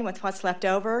timeline with what's left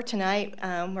over. Tonight,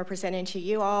 we're presenting to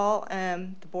you all.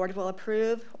 The board will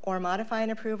approve or modify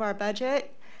and approve our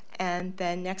budget. And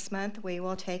then next month, we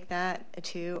will take that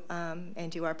to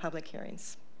and do our public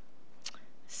hearings.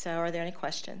 So are there any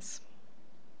questions?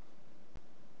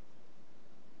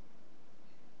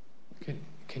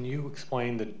 Can you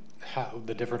explain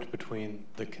the difference between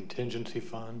the contingency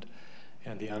fund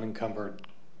and the unencumbered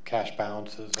cash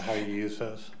balances, how you use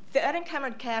those? The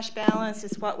unencumbered cash balance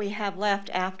is what we have left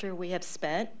after we have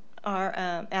spent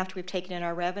after we've taken in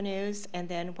our revenues and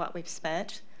then what we've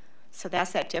spent. So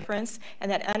that's that difference.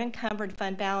 And that unencumbered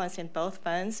fund balance in both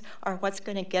funds are what's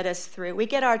going to get us through. We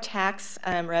get our tax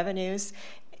revenues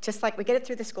just like we get it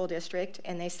through the school district,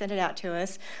 and they send it out to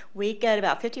us. We get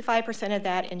about 55% of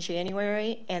that in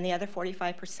January and the other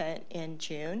 45% in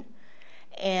June.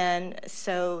 And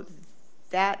so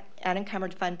that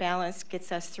unencumbered fund balance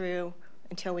gets us through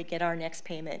until we get our next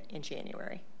payment in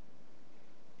January.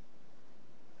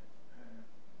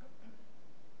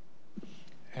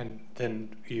 And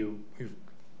then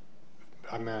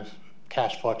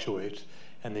cash fluctuates,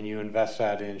 and then you invest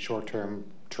that in short-term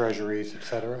treasuries, et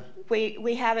cetera?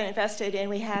 We haven't invested, and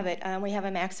we have it. We have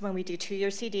a maximum. We do 2-year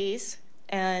CDs,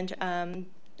 and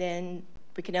then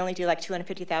we can only do like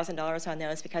 $250,000 on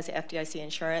those because of FDIC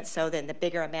insurance. So then the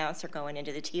bigger amounts are going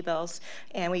into the T-bills,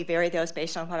 and we vary those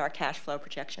based on what our cash flow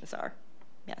projections are.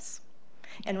 Yes.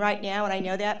 And right now, and I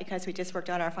know that because we just worked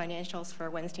on our financials for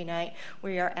Wednesday night,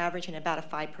 we are averaging about a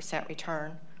 5%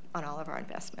 return on all of our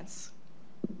investments.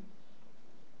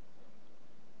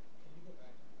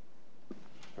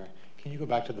 Can you go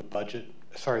back to the budget?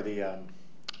 Sorry, the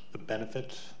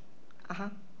benefits. Uh-huh.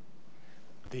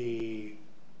 So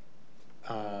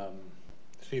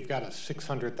you've got a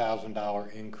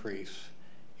 $600,000 increase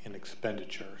in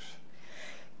expenditures.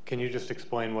 Can you just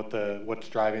explain what's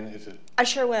driving it? Is it? I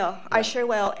sure will. Yeah. I sure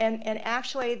will. And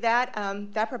actually, that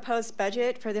proposed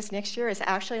budget for this next year is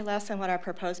actually less than what our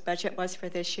proposed budget was for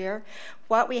this year.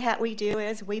 What we do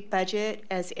is we budget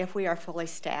as if we are fully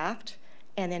staffed.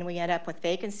 And then we end up with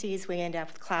vacancies. We end up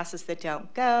with classes that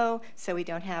don't go, so we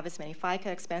don't have as many FICA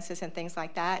expenses and things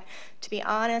like that. To be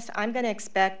honest, I'm going to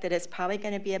expect that it's probably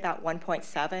going to be about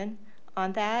 1.7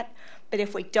 on that. But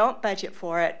if we don't budget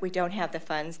for it, we don't have the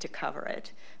funds to cover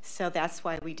it. So that's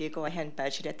why we do go ahead and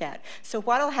budget at that. So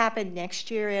what will happen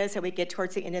next year is that we get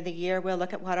towards the end of the year, we'll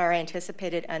look at what our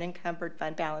anticipated unencumbered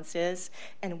fund balance is,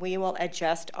 and we will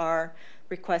adjust our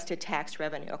requested tax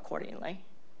revenue accordingly.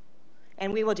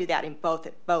 And we will do that in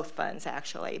both funds,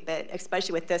 actually, but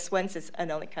especially with this one, since it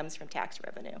only comes from tax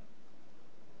revenue.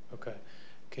 Okay.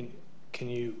 Can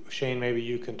you, Shane, maybe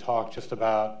you can talk just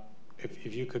about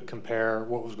if you could compare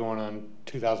what was going on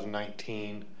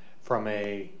 2019 from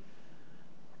a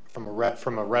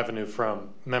revenue from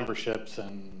memberships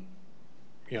and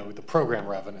the program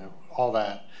revenue, all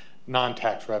that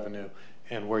non-tax revenue,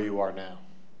 and where you are now.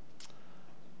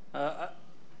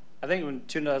 I think in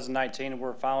 2019,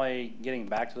 we're finally getting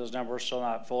back to those numbers. We're still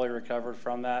not fully recovered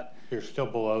from that. You're still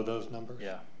below those numbers?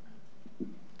 Yeah.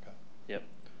 Okay. Yep.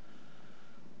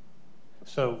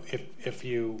 So if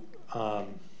you, let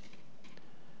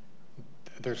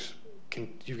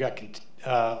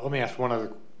me ask one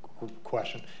other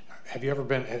question. Have you ever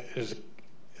been, as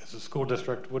a school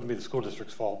district, wouldn't be the school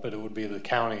district's fault, but it would be the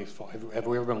county's fault. Have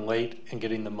we ever been late in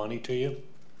getting the money to you,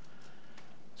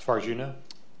 as far as you know?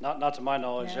 Not to my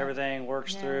knowledge. No. Everything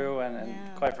works through, and No.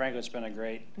 quite frankly, it's been a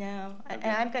great. No, Okay.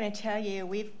 and I'm going to tell you,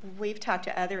 we've talked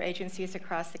to other agencies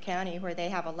across the county where they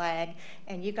have a lag,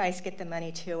 and you guys get the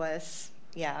money to us,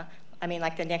 yeah. I mean,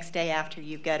 like the next day after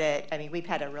you get it. I mean, we've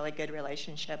had a really good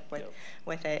relationship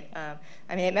with it. I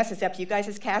mean, it messes up you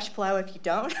guys' cash flow if you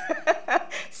don't.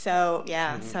 So,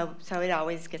 yeah, so it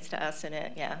always gets to us, and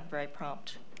very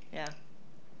prompt, yeah.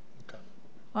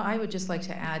 Well, I would just like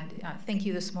to add, thank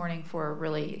you this morning for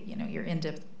really, your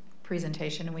in-depth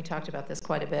presentation, and we talked about this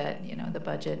quite a bit, you know, the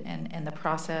budget and the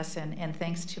process, and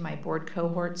thanks to my board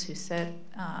cohorts who sit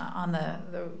on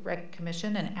the Rec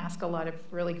Commission and ask a lot of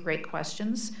really great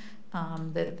questions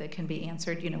that can be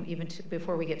answered, you know, even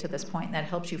before we get to this point, and that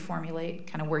helps you formulate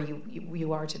kind of where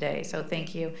you are today. So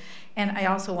thank you. And I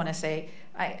also want to say,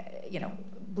 you know,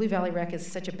 Blue Valley Rec is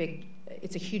such a big,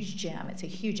 it's a huge gem. It's a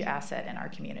huge asset in our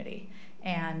community.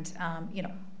 And, you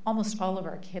know, almost all of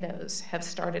our kiddos have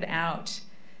started out,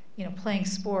 you know, playing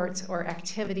sports or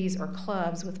activities or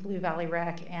clubs with Blue Valley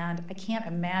Rec, and I can't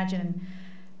imagine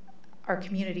our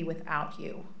community without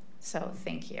you. So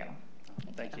thank you.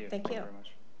 Thank you. Thank you. very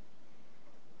much.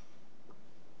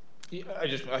 Yeah,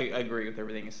 I agree with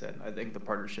everything you said. I think the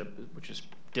partnership, which is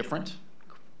different,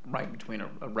 right, between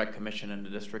a rec commission and the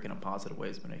district in a positive way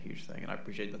has been a huge thing, and I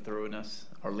appreciate the thoroughness,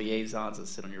 our liaisons that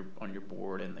sit on your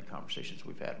board, and the conversations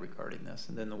we've had regarding this,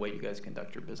 and then the way you guys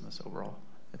conduct your business overall.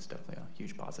 It's definitely a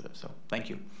huge positive, so thank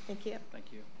you. Thank you.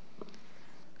 Thank you.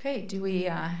 Okay, do we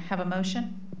have a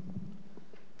motion?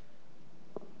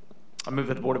 I move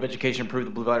that the Board of Education approve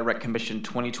the Blue Valley Rec Commission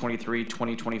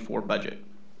 2023-2024 budget.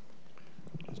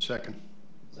 Second.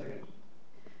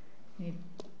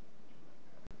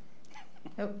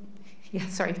 Oh, yeah,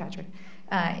 sorry, Patrick.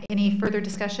 Any further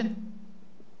discussion?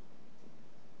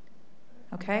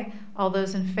 Okay, all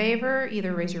those in favor,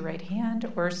 either raise your right hand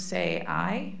or say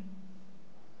aye.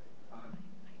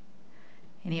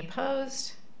 Any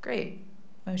opposed? Great.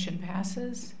 Motion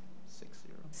passes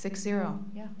 6-0.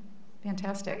 Yeah,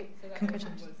 fantastic. So that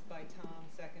Congratulations. motion was by Tom,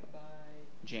 second by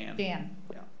Jan. Dan.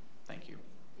 Yeah, thank you.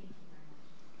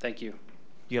 Thank you.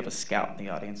 You have a scout in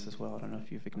the audience as well. I don't know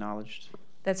if you've acknowledged.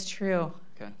 That's true.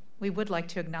 Okay. We would like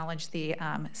to acknowledge the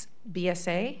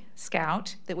BSA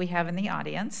Scout that we have in the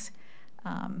audience.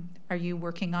 Are you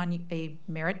working on a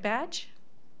merit badge?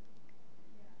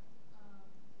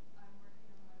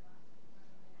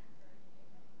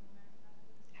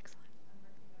 Excellent.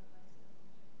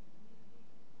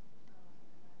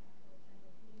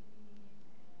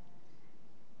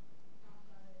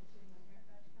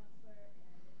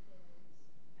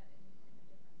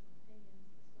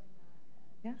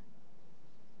 Yeah.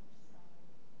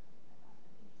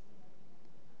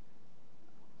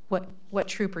 What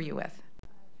troop are you with?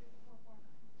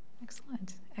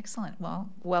 Excellent, excellent. Well,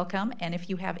 welcome. And if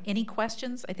you have any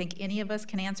questions, I think any of us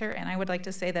can answer. And I would like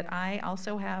to say that I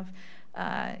also have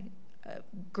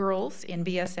girls in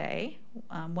BSA.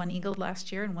 One eagled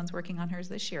last year and one's working on hers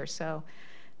this year. So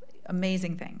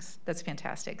amazing things. That's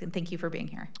fantastic. And thank you for being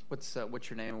here. What's your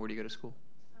name and where do you go to school?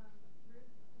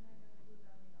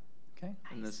 Okay,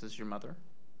 and this is your mother?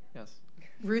 Yes.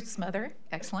 Ruth's mother.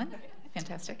 Excellent.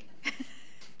 Fantastic.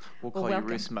 We'll call you welcome.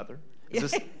 Ruth's mother. Is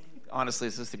this, honestly,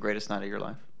 is this the greatest night of your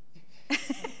life?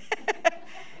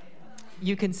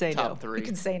 You can say no. Top 3. You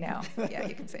can say no. Yeah,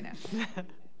 you can say no.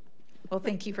 Well,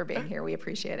 thank you for being here. We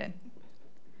appreciate it.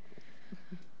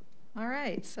 All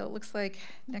right, so it looks like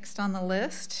next on the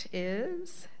list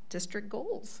is district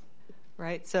goals.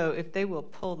 Right, so if they will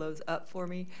pull those up for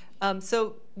me.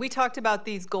 So we talked about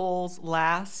these goals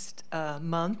last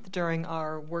month during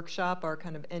our workshop, our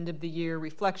kind of end of the year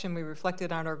reflection. We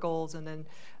reflected on our goals and then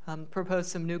proposed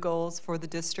some new goals for the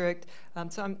district.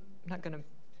 So I'm not going to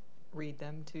read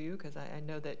them to you because I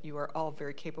know that you are all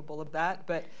very capable of that.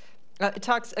 But it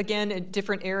talks, again, in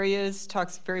different areas,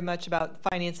 talks very much about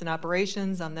finance and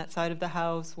operations on that side of the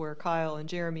house where Kyle and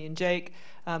Jeremy and Jake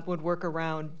would work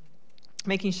around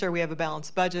making sure we have a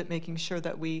balanced budget, making sure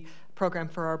that we program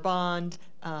for our bond,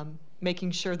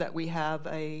 making sure that we have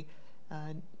a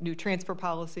new transfer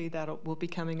policy that will be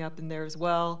coming up in there as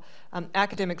well.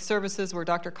 Academic services, where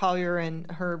Dr. Collier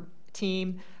and her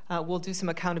team will do some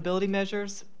accountability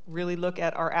measures, really look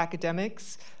at our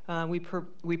academics.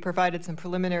 We provided some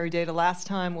preliminary data last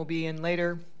time. We'll be in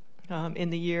later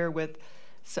in the year with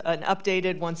an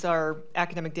updated, once our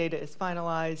academic data is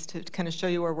finalized, to kind of show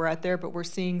you where we're at there. But we're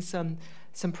seeing some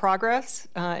progress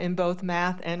in both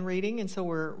math and reading, and so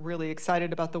we're really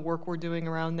excited about the work we're doing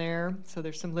around there. So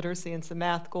there's some literacy and some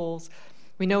math goals.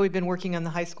 We know we've been working on the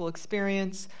high school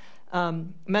experience.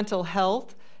 Mental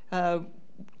health,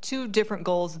 2 different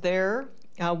goals there.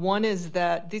 One is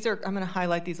that I'm going to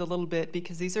highlight these a little bit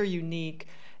because these are unique.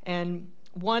 And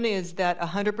one is that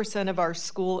 100% of our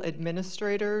school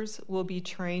administrators will be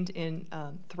trained in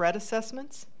threat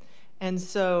assessments. And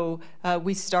so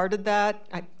we started that.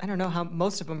 I don't know how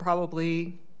most of them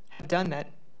probably have done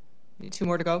that. 2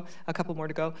 more to go, a couple more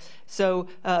to go. So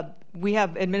we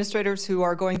have administrators who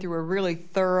are going through a really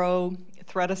thorough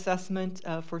threat assessment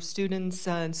for students,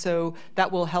 and so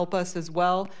that will help us as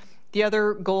well. The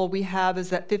other goal we have is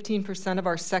that 15% of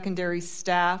our secondary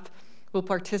staff will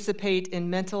participate in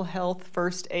mental health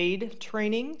first aid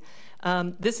training.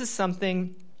 This is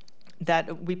something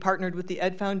that we partnered with the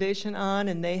Ed Foundation on,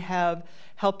 and they have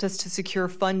helped us to secure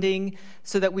funding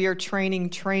so that we are training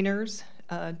trainers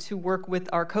to work with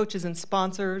our coaches and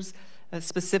sponsors,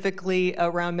 specifically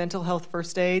around mental health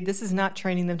first aid. This is not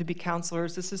training them to be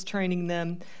counselors. This is training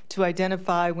them to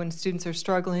identify when students are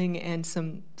struggling and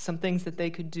some things that they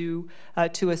could do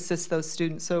to assist those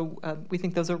students. So we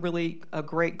think those are really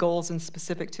great goals and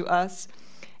specific to us.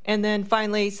 And then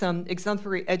finally, some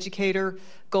exemplary educator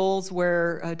goals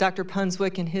where Dr.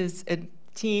 Punswick and his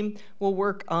team will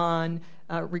work on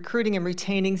recruiting and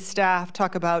retaining staff,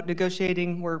 talk about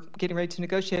negotiating. We're getting ready to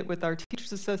negotiate with our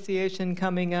Teachers Association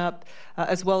coming up,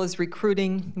 as well as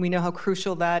recruiting. We know how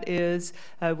crucial that is.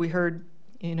 We heard,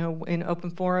 in open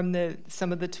forum,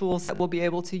 some of the tools that we'll be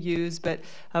able to use, but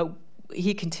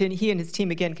he and his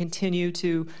team, again, continue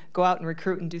to go out and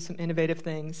recruit and do some innovative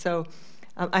things. So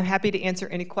I'm happy to answer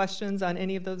any questions on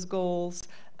any of those goals,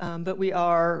 but we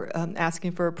are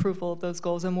asking for approval of those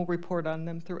goals, and we'll report on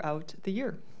them throughout the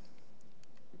year.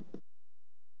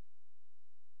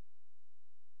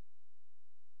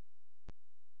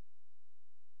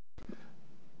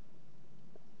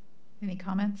 Any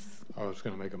comments? I was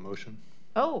going to make a motion.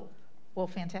 Oh, well,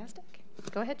 fantastic.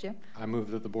 Go ahead, Jim. I move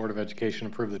that the Board of Education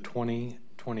approve the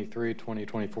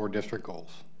 2023-2024 district goals.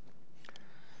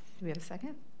 Do we have a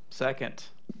second? Second.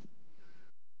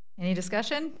 Any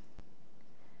discussion?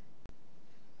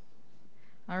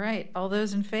 All right, all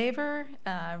those in favor,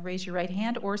 raise your right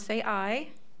hand or say aye.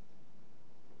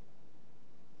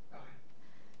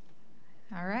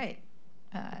 All right.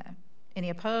 Any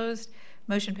opposed?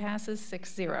 Motion passes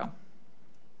 6-0.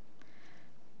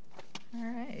 All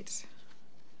right.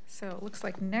 So it looks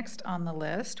like next on the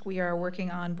list, we are working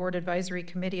on Board Advisory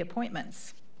Committee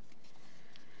appointments.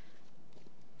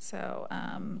 So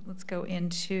let's go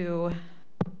into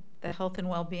the Health and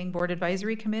Wellbeing Board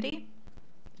Advisory Committee.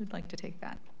 Who'd like to take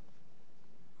that?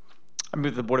 I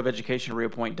move the Board of Education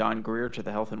reappoint Don Greer to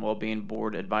the Health and Wellbeing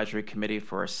Board Advisory Committee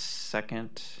for a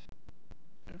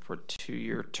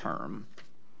 2-year term.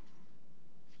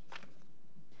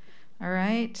 All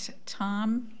right,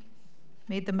 Tom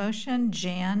made the motion,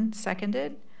 Jan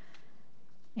seconded.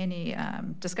 Any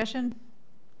discussion?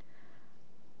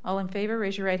 All in favor,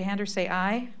 raise your right hand or say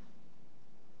aye.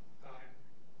 Aye.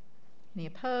 Any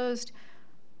opposed?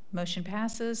 Motion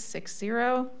passes 6-0.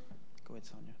 Go ahead,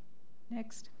 Sonia.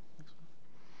 Next.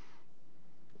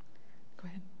 Go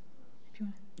ahead, if you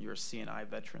want. You're a CNI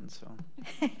veteran, so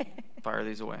fire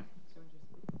these away.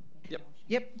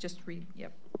 Yep, just read,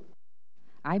 yep.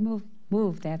 I move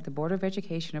that the Board of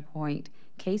Education appoint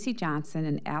Casey Johnson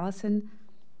and Allison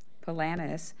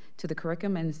Polanis to the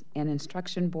Curriculum and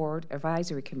Instruction Board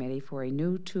Advisory Committee for a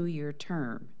new 2-year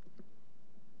term.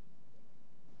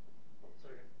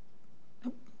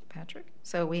 Oh, Patrick.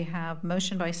 So we have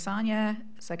motion by Sonia,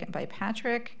 second by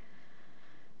Patrick.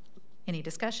 Any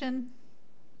discussion?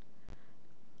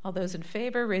 All those in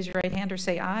favor, raise your right hand or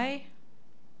say aye.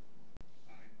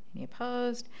 Aye. Any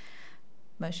opposed?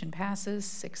 Motion passes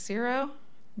 6-0.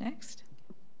 Next.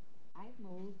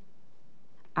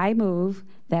 I move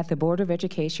that the Board of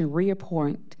Education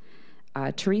reappoint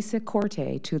Teresa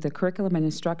Corte to the Curriculum and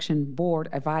Instruction Board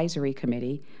Advisory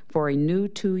Committee for a new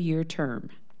 2-year term.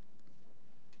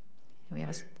 We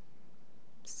have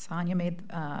Sonia made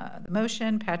the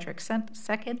motion, Patrick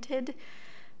seconded.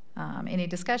 Any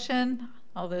discussion?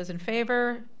 All those in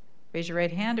favor, raise your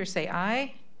right hand or say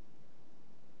aye.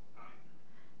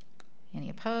 Any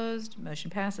opposed? Motion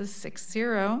passes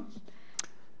 6-0.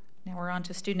 Now we're on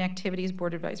to Student Activities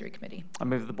Board Advisory Committee. I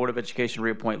move the Board of Education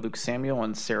reappoint Luke Samuel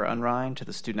and Sarah Unrein to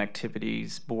the Student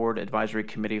Activities Board Advisory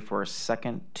Committee for a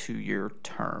 2-year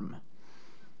term.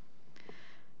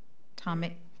 Tom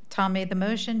made the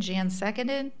motion, Jan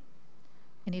seconded.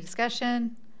 Any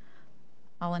discussion?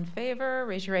 All in favor,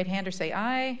 raise your right hand or say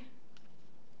aye.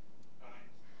 Aye.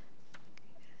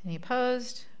 Any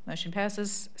opposed? Motion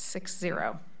passes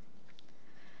 6-0.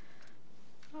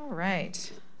 All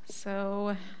right,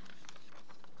 so.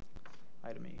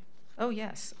 Item E. Oh,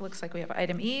 yes, looks like we have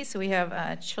item E. So we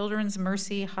have Children's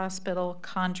Mercy Hospital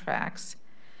contracts.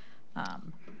 I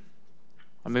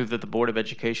move that the Board of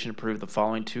Education approve the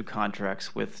following 2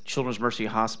 contracts with Children's Mercy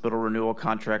Hospital renewal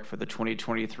contract for the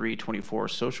 2023-24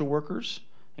 social workers,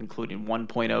 including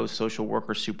 1.0 social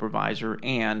worker supervisor,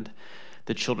 and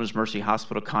the Children's Mercy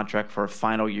Hospital contract for a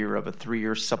final year of a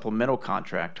 3-year supplemental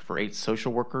contract for 8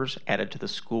 social workers added to the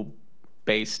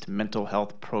school-based mental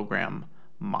health program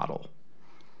model.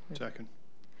 Second.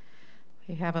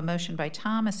 We have a motion by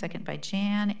Tom, a second by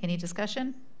Jan. Any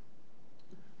discussion?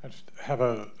 I just have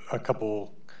a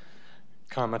couple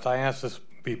comments. I asked this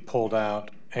be pulled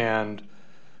out, and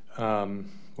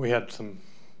we had some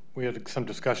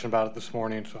discussion about it this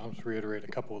morning, so I'll just reiterate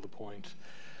a couple of the points.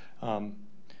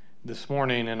 This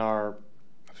morning in our,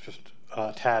 it's just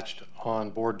attached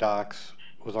on board docs,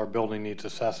 was our building needs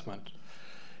assessment,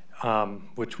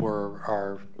 which were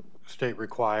our state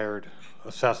required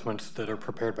assessments that are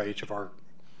prepared by each of our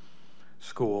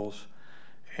schools,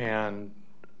 and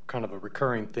kind of a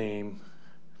recurring theme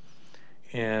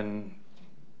in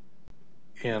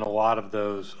a lot of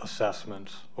those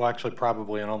assessments, well, actually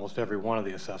probably in almost every one of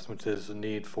the assessments, is the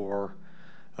need for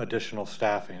additional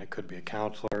staffing. It could be a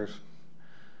counselor,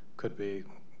 could be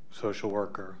social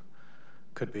worker,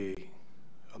 could be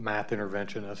a math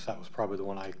interventionist. That was probably the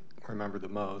one I remember the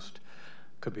most.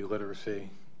 Could be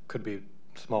literacy, could be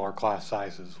smaller class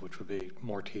sizes, which would be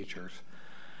more teachers.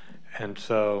 And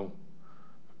so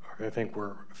I think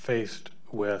we're faced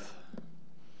with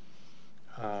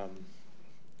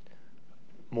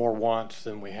more wants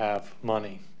than we have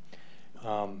money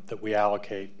that we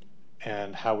allocate,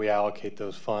 and how we allocate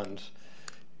those funds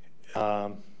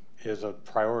is a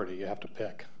priority. You have to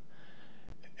pick.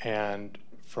 And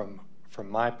from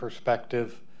my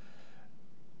perspective,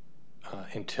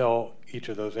 until each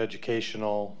of those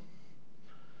educational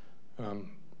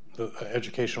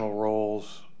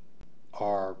roles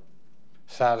are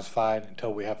satisfied,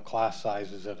 until we have class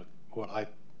sizes at what I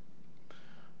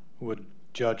would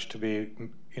judge to be,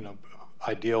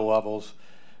 ideal levels,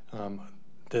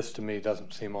 this to me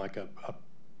doesn't seem like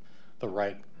the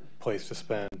right place to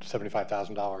spend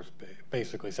 $75,000,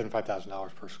 basically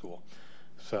 $75,000 per school.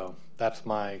 So that's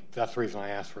the reason I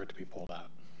asked for it to be pulled out.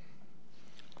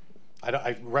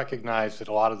 I recognize that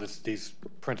a lot of these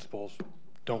principals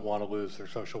don't want to lose their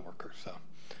social workers, so.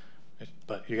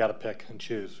 But you got to pick and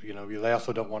choose. They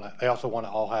also don't want to. They also want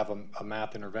to all have a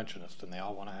math interventionist, and they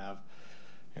all want to have,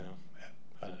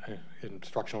 an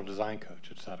instructional design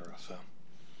coach, et cetera. So.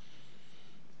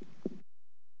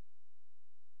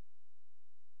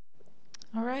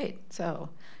 All right. So,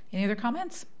 any other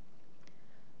comments?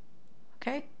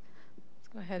 Okay. Let's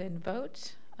go ahead and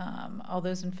vote. All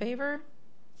those in favor,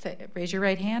 raise your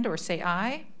right hand or say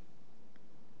aye.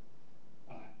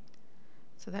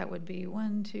 So that would be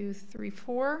 1, 2, 3,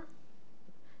 4.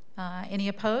 Any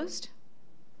opposed?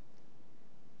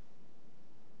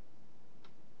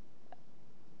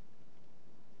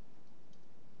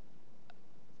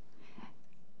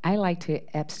 I like to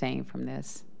abstain from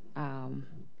this.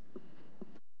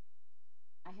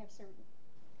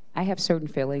 I have certain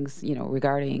feelings,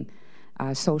 regarding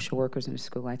social workers in the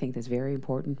school. I think that's very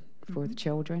important for the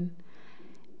children,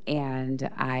 and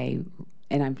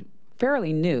I'm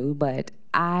fairly new, but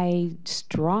I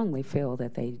strongly feel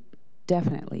that they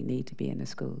definitely need to be in the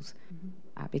schools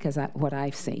because what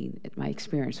I've seen, my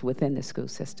experience within the school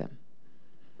system.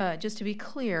 Just to be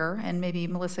clear, and maybe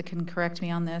Melissa can correct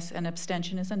me on this, an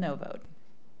abstention is a no vote.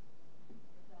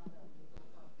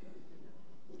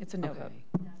 It's a no vote.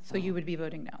 So you would be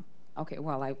voting no. Okay,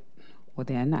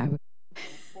 then I would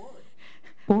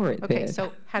for it. Okay, then.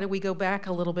 so how do we go back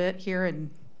a little bit here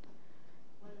and?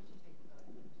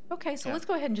 Okay, so let's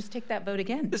go ahead and just take that vote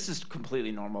again. This is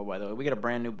completely normal, by the way. We got a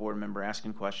brand new board member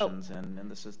asking questions, and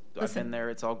this is, I've been there,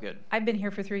 it's all good. I've been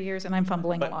here for 3 years and I'm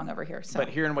fumbling along over here, so. But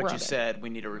hearing what we're you on it. said, we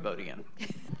need to revote again.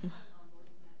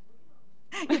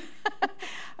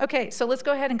 Okay, so let's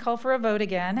go ahead and call for a vote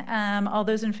again. All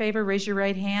those in favor, raise your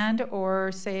right hand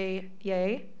or say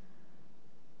yay.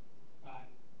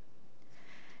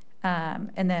 And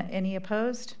then any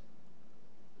opposed?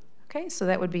 Okay, so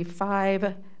that would be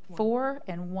 5 for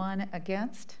and 1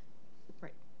 against.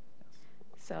 Right.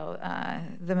 So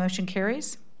the motion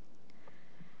carries.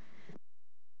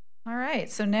 All right,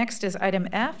 so next is item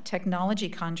F, technology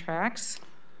contracts.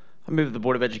 I move the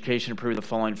Board of Education approve the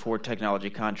following 4 technology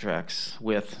contracts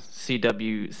with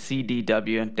CDW-G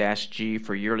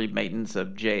for yearly maintenance of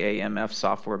JAMF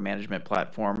software management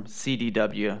platform,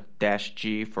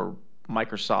 CDW-G for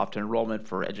Microsoft enrollment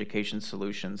for education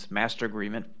solutions, master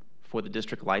agreement for the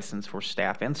district license for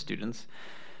staff and students,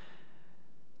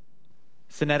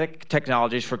 Synetic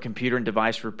Technologies for computer and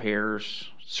device repairs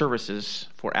services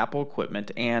for Apple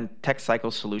equipment, and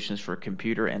TechCycle Solutions for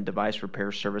computer and device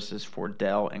repair services for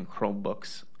Dell and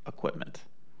Chromebooks equipment.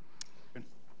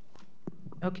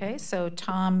 Okay, so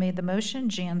Tom made the motion,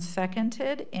 Jan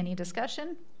seconded. Any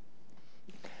discussion?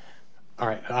 All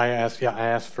right, I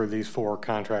asked for these 4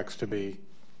 contracts to be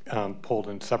pulled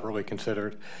and separately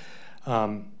considered.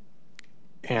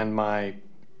 And my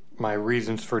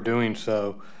reasons for doing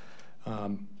so,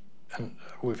 and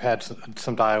we've had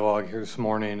some dialogue here this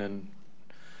morning, and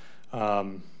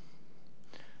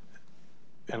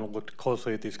and looked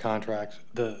closely at these contracts.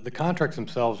 The contracts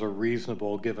themselves are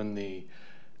reasonable given the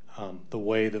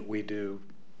way that we do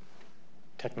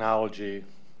technology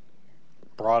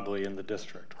broadly in the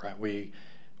district, right? We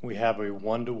have a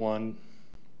one-to-one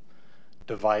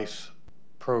device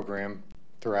program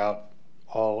throughout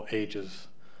all ages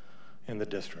in the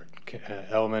district,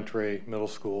 elementary, middle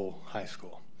school, high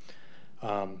school.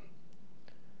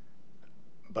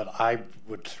 But I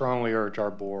would strongly urge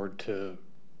our board to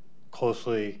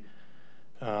closely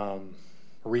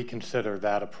reconsider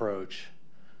that approach.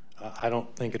 I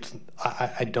don't think it's.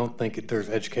 I don't think there's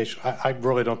education. I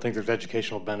really don't think there's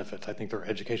educational benefits. I think there are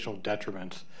educational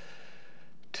detriments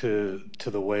to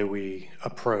the way we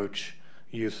approach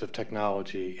use of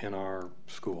technology in our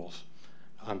schools.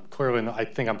 I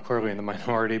think I'm clearly in the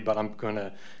minority, but I'm going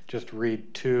to just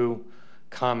read two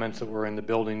comments that were in the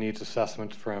building needs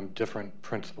assessments from different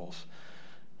principals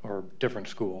or different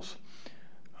schools.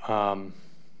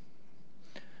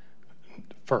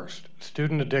 First,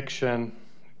 student addiction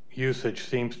usage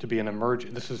seems to be an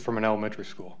emerging, this is from an elementary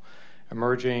school,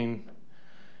 emerging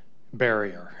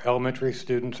barrier. Elementary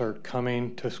students are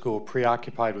coming to school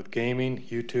preoccupied with gaming,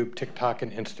 YouTube, TikTok,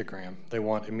 and Instagram. They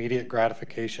want immediate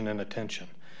gratification and attention.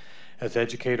 As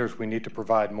educators, we need to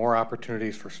provide more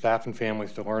opportunities for staff and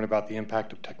families to learn about the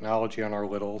impact of technology on our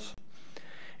littles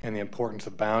and the importance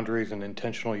of boundaries and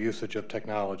intentional usage of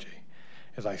technology.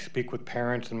 As I speak with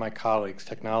parents and my colleagues,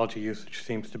 technology usage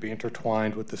seems to be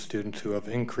intertwined with the students who have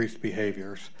increased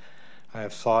behaviors. I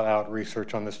have sought out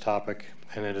research on this topic,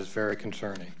 and it is very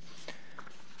concerning.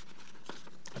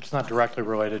 It's not directly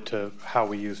related to how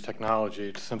we use technology.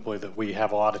 It's simply that we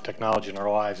have a lot of technology in our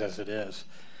lives as it is.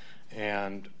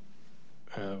 And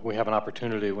we have an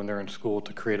opportunity when they're in school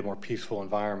to create a more peaceful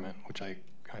environment, which I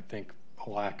think a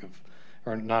lack of,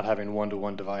 or not having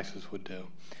one-to-one devices would do.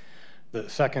 The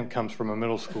second comes from a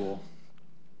middle school.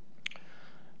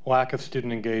 Lack of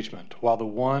student engagement. While the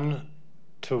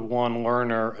one-to-one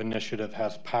learner initiative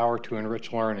has power to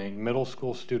enrich learning, middle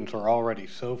school students are already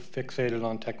so fixated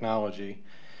on technology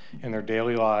in their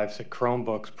daily lives that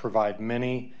Chromebooks provide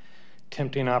many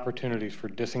tempting opportunities for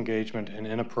disengagement and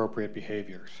inappropriate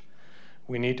behaviors.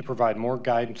 We need to provide more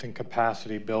guidance and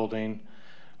capacity building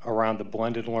around the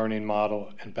blended learning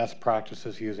model and best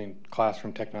practices using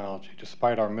classroom technology.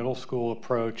 Despite our middle school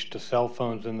approach to cell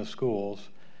phones in the schools,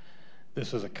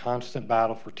 this is a constant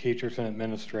battle for teachers and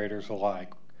administrators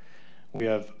alike. We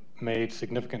have made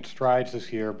significant strides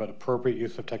this year, but appropriate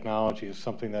use of technology is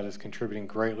something that is contributing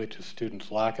greatly to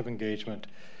students' lack of engagement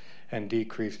and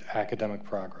decreased academic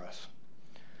progress.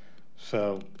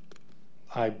 So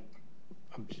I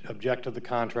object to the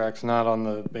contracts, not on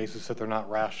the basis that they're not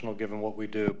rational given what we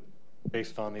do,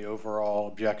 based on the overall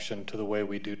objection to the way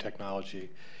we do technology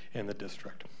in the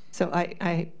district. So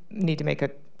I need to make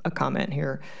a comment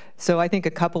here. So I think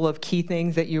a couple of key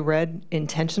things that you read: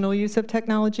 intentional use of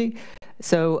technology.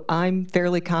 So I'm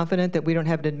fairly confident that we don't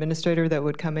have an administrator that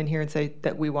would come in here and say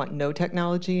that we want no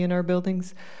technology in our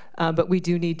buildings, but we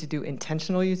do need to do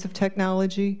intentional use of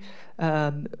technology.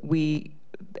 We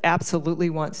absolutely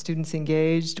want students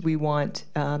engaged. We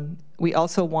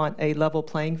also want a level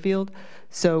playing field.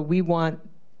 So we want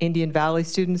Indian Valley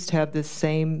students to have the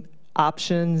same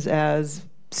options as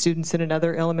students in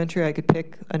another elementary. I could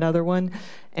pick another one.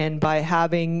 And by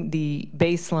having the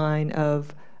baseline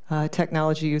of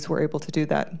technology use, we're able to do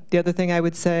that. The other thing I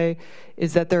would say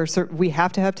is that we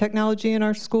have to have technology in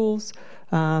our schools.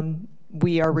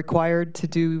 We are required to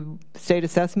do state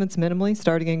assessments minimally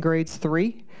starting in grades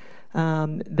 3.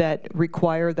 That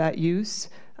require that use.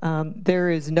 There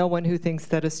is no one who thinks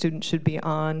that a student should be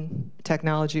on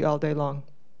technology all day long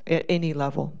at any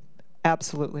level.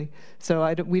 Absolutely.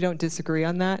 So we don't disagree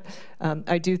on that.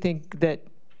 I do think that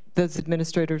those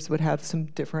administrators would have some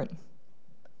different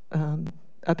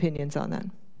opinions on that.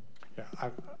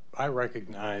 Yeah, I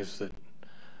recognize that,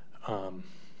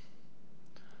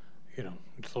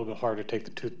 it's a little bit hard to take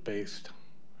the toothpaste,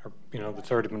 or,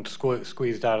 that's already been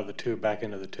squeezed out of the tube back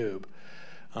into the tube.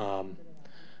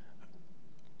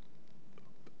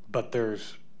 But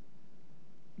there's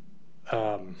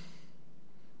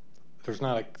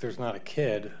not a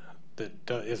kid that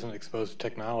isn't exposed to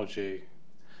technology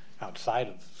outside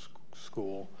of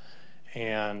school,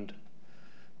 and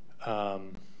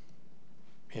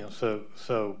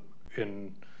so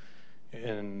in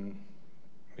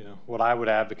what I would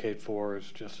advocate for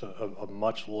is just a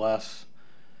much less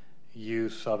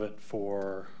use of it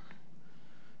for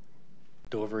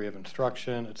delivery of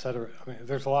instruction, et cetera. I mean,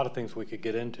 there's a lot of things we could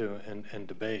get into and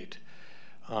debate.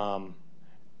 And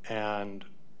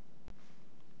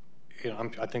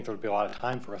I think there would be a lot of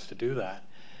time for us to do that.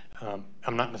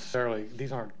 I'm not necessarily,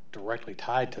 these aren't directly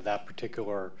tied to that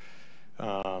particular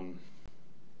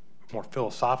more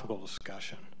philosophical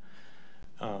discussion.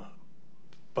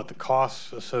 But the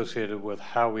costs associated with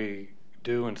how we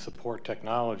do and support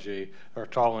technology are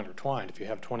all intertwined. If you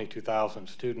have 22,000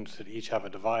 students that each have a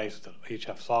device, that each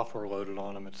have software loaded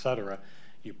on them, et cetera,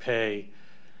 you pay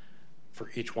for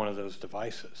each one of those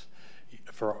devices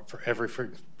for every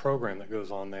program that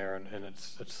goes on there, and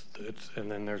it's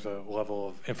and then there's a level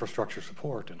of infrastructure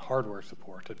support and hardware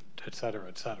support, et cetera,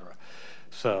 et cetera.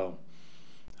 So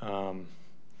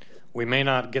we may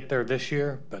not get there this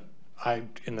year, but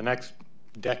in the next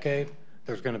decade,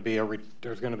 there's going to be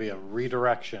a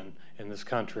redirection in this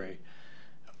country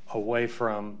away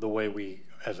from the way we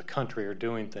as a country are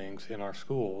doing things in our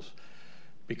schools,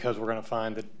 because we're going to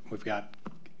find that we've got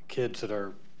kids that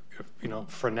are,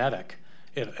 frenetic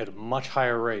at much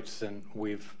higher rates than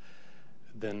we've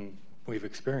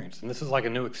experienced. And this is like a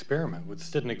new experiment.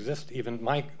 This didn't exist. Even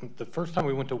the first time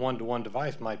we went to one-to-one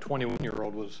device, my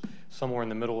 21-year-old was somewhere in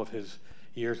the middle of his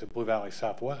years at Blue Valley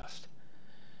Southwest.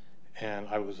 And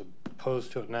I was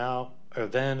opposed to it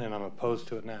then, and I'm opposed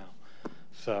to it now.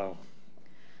 So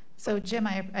Jim,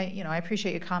 I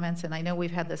appreciate your comments, and I know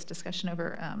we've had this discussion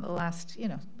over the last,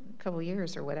 couple of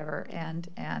years or whatever, and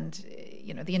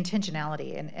the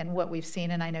intentionality and what we've seen.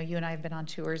 And I know you and I have been on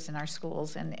tours in our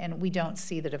schools, and we don't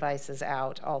see the devices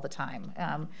out all the time.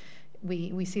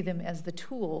 We see them as the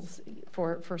tools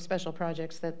for special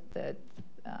projects that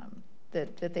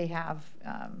they have.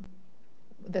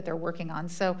 That they're working on.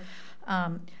 So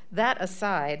that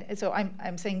aside, so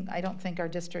I'm saying I don't think our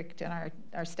district and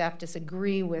our staff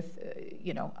disagree with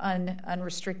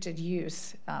unrestricted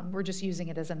use. We're just using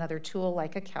it as another tool,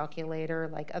 like a calculator,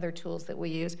 like other tools that we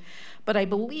use. But I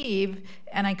believe,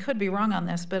 and I could be wrong on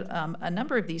this, but a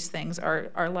number of these things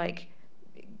are like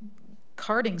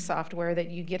carding software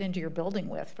that you get into your building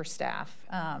with for staff.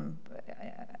 I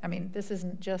mean, this is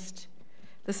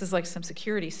like some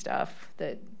security stuff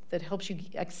that helps you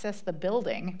access the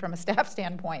building from a staff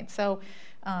standpoint. So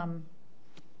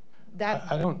that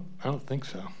I don't think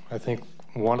so. I think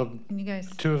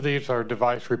two of these are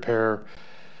device repair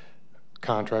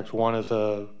contracts. One is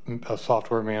a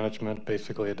software management,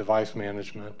 basically a device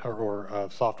management or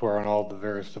software on all the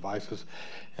various devices.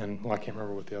 And I can't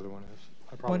remember what the other one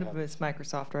is. One of them is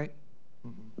Microsoft, right?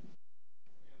 Mm-hmm.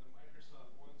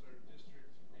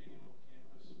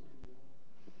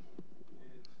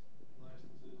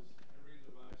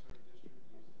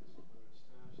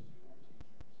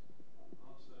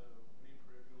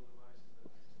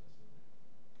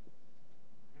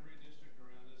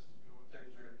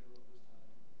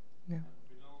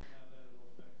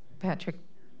 Patrick,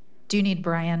 do you need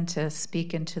Brian to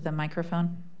speak into the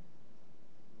microphone?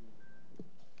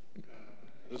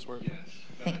 This work? Yes.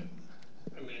 I did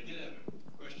have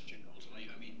a question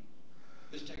ultimately.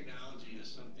 This technology is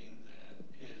something that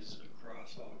is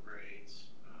across all grades,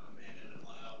 and it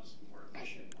allows more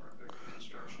efficient, more effective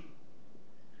instruction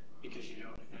because you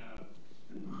don't have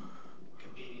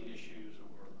competing issues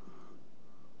or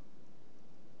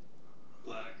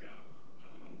lack of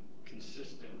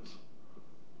consistent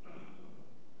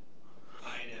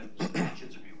items that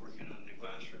kids will be working on in the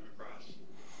classroom across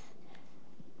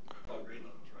all grade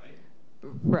levels, right?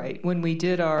 Right. When we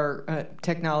did our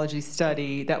technology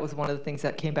study, that was one of the things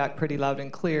that came back pretty loud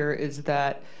and clear, is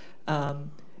that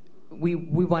we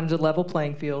wanted a level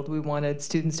playing field. We wanted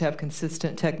students to have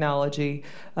consistent technology.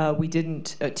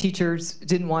 Teachers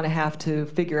didn't want to have to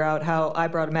figure out how I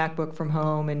brought a MacBook from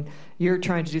home and you're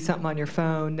trying to do something on your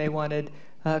phone. They wanted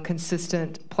a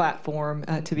consistent platform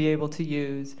to be able to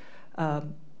use.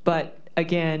 But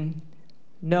again,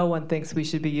 no one thinks we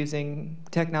should be using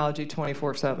technology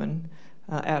 24/7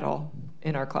 at all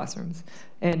in our classrooms.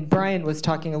 And Brian was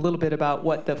talking a little bit about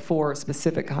what the 4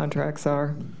 specific contracts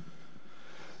are.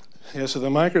 Yeah, so the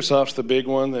Microsoft's the big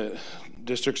one that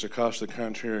districts across the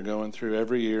country are going through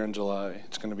every year in July.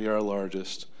 It's going to be our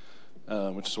largest,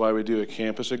 which is why we do a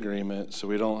campus agreement, so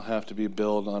we don't have to be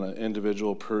billed on an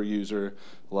individual per user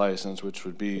license, which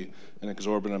would be an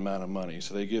exorbitant amount of money.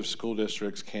 So they give school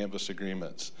districts campus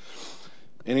agreements.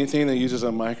 Anything that uses a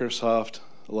Microsoft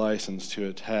license to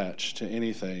attach to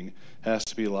anything has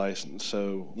to be licensed.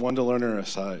 So one-to-learner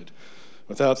aside.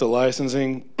 Without the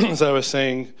licensing, as I was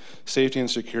saying, safety and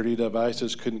security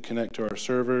devices couldn't connect to our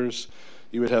servers.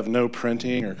 You would have no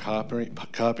printing or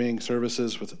copying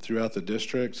services throughout the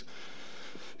district.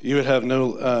 You would have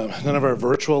none of our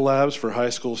virtual labs for high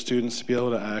school students to be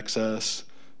able to access.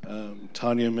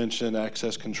 Tanya mentioned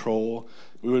access control.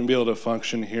 We wouldn't be able to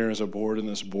function here as a board in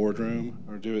this boardroom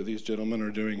or do what these gentlemen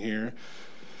are doing here.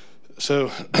 So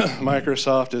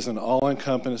Microsoft is an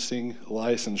all-encompassing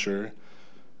licensure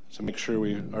to make sure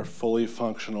we are fully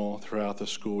functional throughout the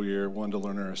school year,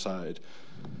 one-to-learner aside.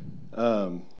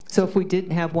 So if we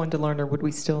didn't have one-to-learner, would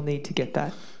we still need to get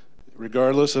that?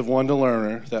 Regardless of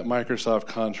one-to-learner, that Microsoft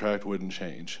contract wouldn't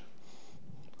change.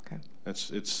 Okay.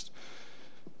 It's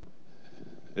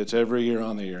every year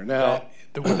on the year. Now,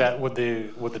 Would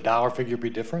the dollar figure be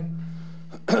different?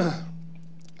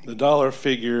 the dollar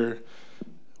figure,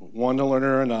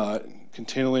 one-to-learner or not,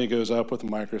 continually goes up with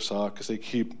Microsoft because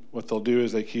what they'll do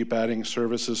is they keep adding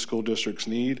services school districts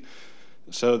need.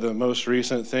 So the most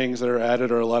recent things that are added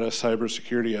are a lot of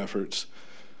cybersecurity efforts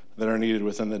that are needed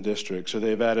within the district. So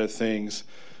they've added things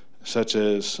such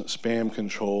as spam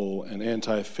control and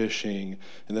anti-phishing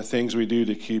and the things we do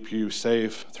to keep you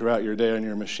safe throughout your day on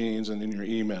your machines and in your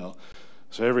email.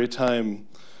 So every time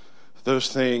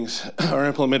those things are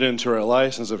implemented into our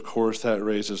license, of course, that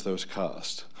raises those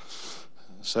costs.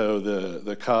 So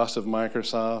the cost of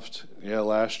Microsoft,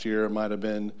 last year it might have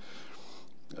been,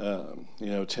 $10,000,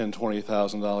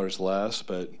 $20,000 less,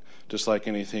 but just like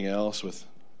anything else, with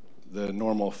the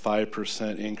normal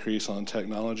 5% increase on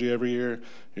technology every year,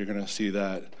 you're going to see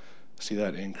that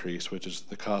increase, which is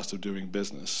the cost of doing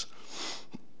business.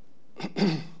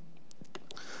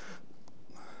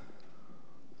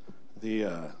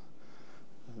 The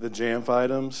JAMF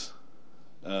items.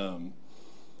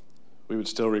 We would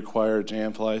still require a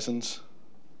JAMF license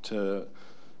to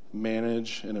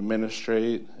manage and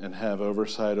administrate and have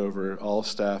oversight over all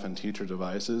staff and teacher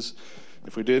devices.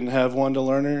 If we didn't have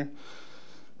one-to-learner,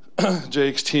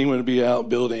 Jake's team would be out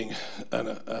building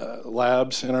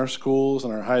labs in our schools,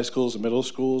 in our high schools and middle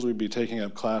schools. We'd be taking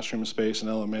up classroom space in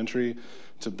elementary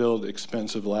to build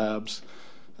expensive labs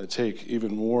that take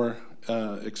even more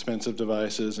expensive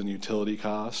devices and utility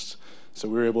costs. So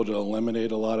we were able to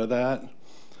eliminate a lot of that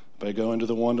by going to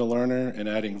the one-to-learner and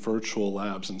adding virtual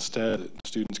labs instead that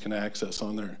students can access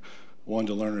on their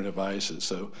one-to-learner devices.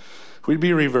 So we'd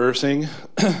be reversing,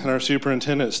 and our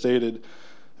superintendent stated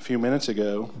a few minutes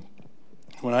ago,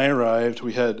 when I arrived,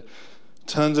 we had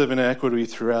tons of inequity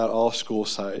throughout all school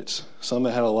sites. Some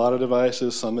that had a lot of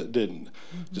devices, some that didn't,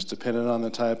 just depending on the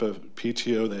type of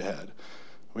PTO they had.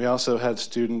 We also had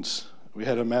we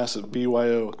had a massive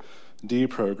BYOD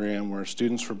program where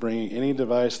students were bringing any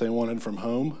device they wanted from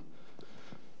home,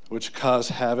 which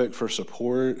caused havoc for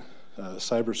support,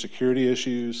 cybersecurity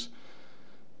issues.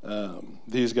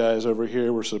 These guys over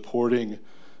here were supporting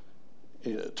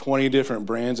 20 different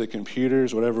brands of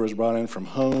computers, whatever was brought in from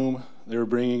home. They were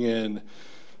bringing in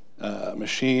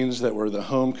machines that were the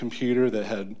home computer that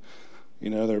had,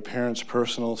 their parents'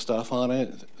 personal stuff on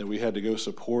it that we had to go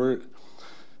support.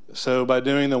 So by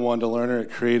doing the one-to-learner,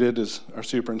 it created, as our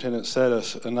superintendent said,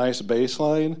 a nice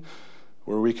baseline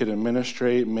where we could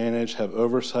administrate, manage, have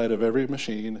oversight of every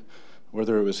machine,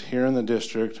 whether it was here in the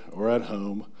district or at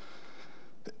home.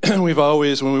 We've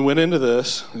always, when we went into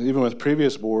this, even with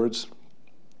previous boards,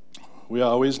 we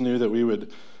always knew that we would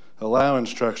allow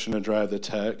instruction to drive the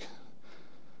tech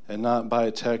and not buy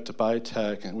tech to buy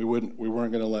tech, and we weren't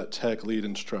going to let tech lead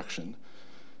instruction.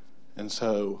 And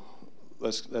so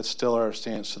that's still our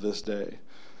stance to this day.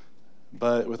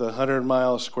 But with a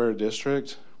 100-mile square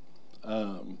district,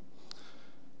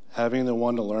 having the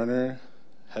one-to-learner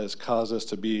has caused us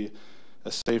to be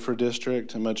a safer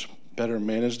district, a much better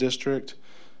managed district,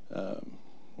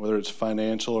 whether it's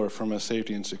financial or from a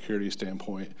safety and security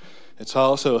standpoint. It's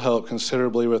also helped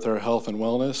considerably with our health and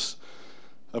wellness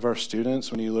of our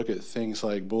students when you look at things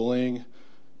like bullying,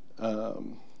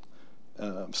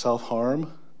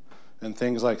 self-harm, and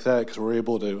things like that, because we're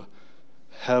able to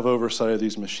have oversight of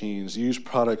these machines, use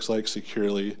products like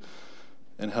Securely,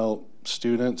 and help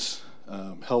students,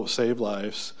 help save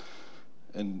lives,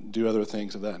 and do other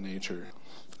things of that nature.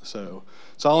 So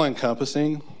it's all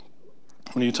encompassing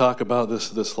when you talk about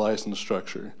this license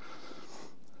structure.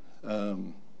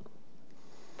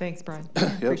 Thanks, Brian.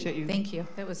 Yep. Appreciate you. Thank you.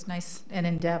 That was nice and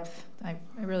in-depth. I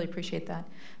really appreciate that.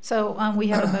 So we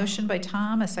have a motion by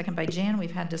Tom, a second by Jan.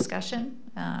 We've had discussion.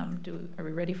 Are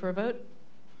we ready for a vote?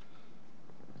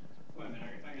 Wait a minute,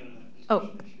 I got a Oh,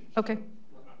 discussion issue. okay.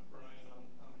 Brian, on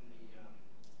the,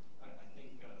 I think,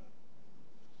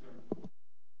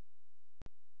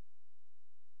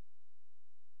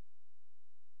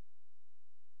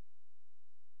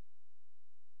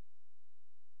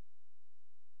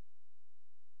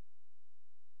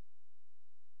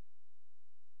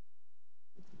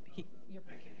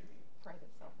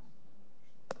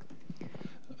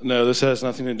 No, this has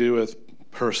nothing to do with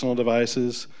personal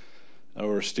devices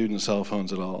or student cell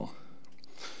phones at all.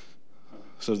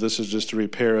 So this is just a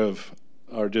repair of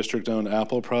our district-owned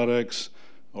Apple products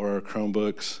or our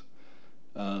Chromebooks,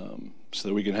 so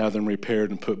that we can have them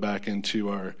repaired and put back into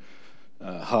our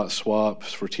hot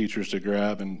swaps for teachers to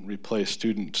grab and replace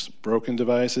students' broken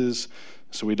devices,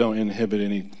 so we don't inhibit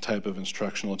any type of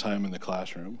instructional time in the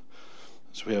classroom.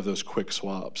 So we have those quick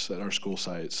swaps at our school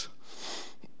sites.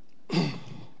 All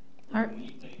right. When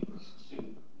you think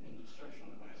student and instructional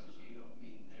devices, you don't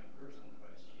mean their personal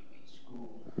devices, you mean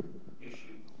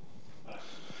school-issued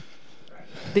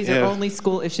devices. These are Yeah. only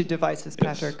school-issued devices,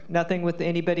 Yes. Patrick. Nothing with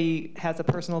anybody has a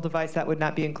personal device that would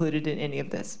not be included in any of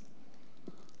this.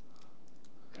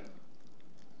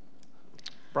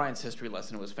 Brian's history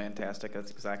lesson was fantastic. That's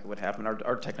exactly what happened.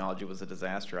 Our technology was a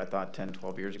disaster, I thought, 10,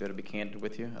 12 years ago, to be candid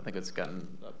with you. I think it's gotten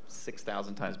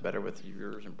 6,000 times better with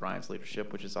yours and Brian's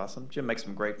leadership, which is awesome. Jim makes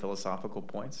some great philosophical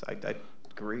points. I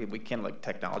agree. We can't let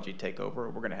technology take over.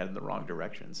 We're going to head in the wrong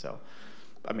direction. So,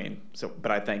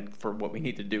 but I think for what we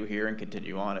need to do here and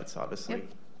continue on, it's obviously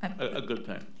a good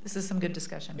thing. This is some good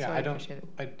discussion, so I appreciate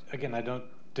it. I don't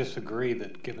disagree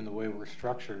that given the way we're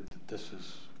structured, that this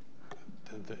is,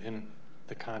 in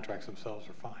the contracts themselves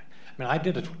are fine. I mean, I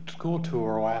did a school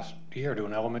tour last year to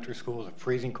an elementary school. It was a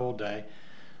freezing cold day.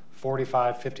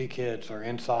 45, 50 kids are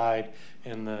inside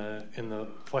in the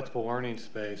flexible learning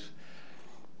space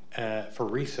for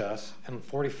recess, and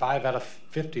 45 out of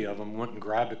 50 of them went and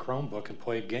grabbed a Chromebook and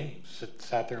played games,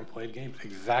 sat there and played games,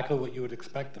 exactly what you would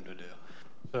expect them to do.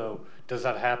 So does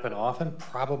that happen often?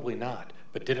 Probably not.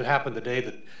 But did it happen the day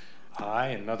that I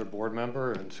and another board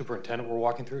member and superintendent were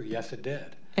walking through? Yes, it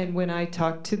did. And when I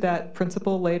talked to that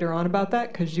principal later on about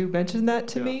that, because you mentioned that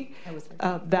to me,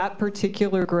 that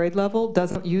particular grade level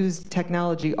doesn't use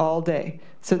technology all day.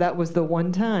 So that was the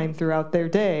one time throughout their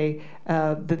day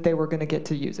that they were going to get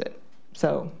to use it.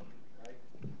 So.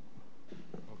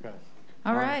 Okay.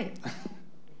 All right.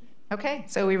 Okay,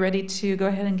 so are we ready to go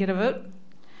ahead and get a vote?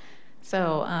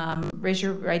 So raise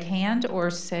your right hand or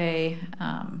say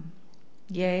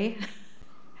yay.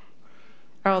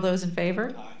 Are all those in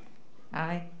favor?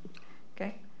 Aye.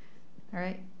 Okay. All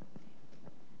right.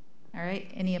 All right.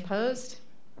 Any opposed?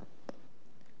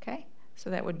 Okay. So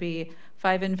that would be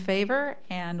 5 in favor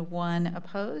and 1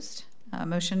 opposed.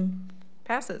 Motion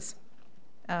passes.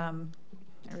 I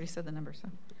already said the number, so.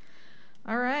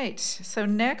 All right. So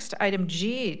next, item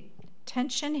G,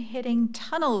 tension hitting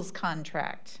tunnels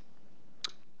contract.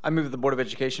 I move the Board of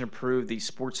Education approve the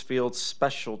sports field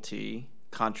specialty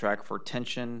contract for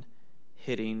tension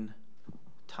hitting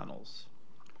tunnels.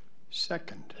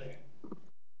 Second.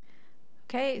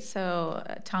 Okay, so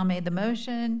Tom made the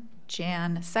motion,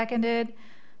 Jan seconded.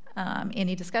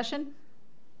 Any discussion?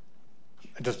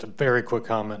 Just a very quick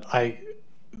comment.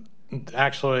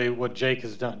 Actually, what Jake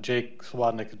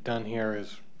Slodnik has done here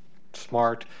is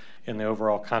smart in the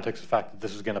overall context of the fact that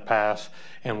this is going to pass,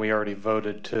 and we already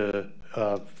voted to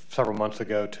several months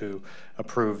ago to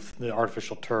approve the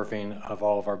artificial turfing of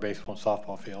all of our baseball and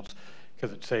softball fields,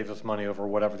 because it saves us money over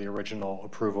whatever the original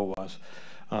approval was.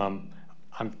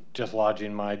 I'm just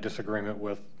lodging my disagreement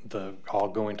with the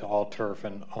going to all turf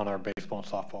and on our baseball and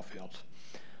softball fields.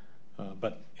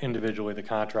 But individually, the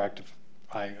contract,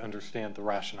 I understand the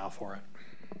rationale for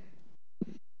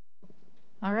it.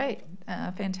 All right,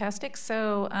 fantastic.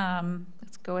 So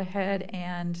let's go ahead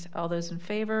and all those in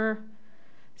favor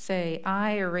say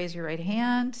aye or raise your right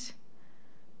hand.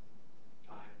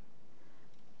 Aye.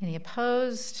 Any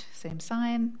opposed? Same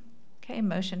sign. Okay,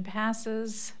 motion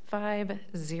passes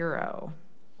 5-0.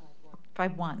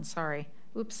 5-1, sorry.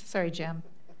 Oops, sorry, Jim.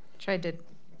 Tried to. You're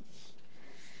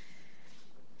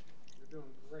doing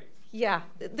great. Yeah,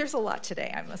 there's a lot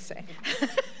today, I must say.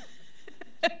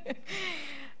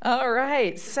 All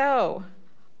right, so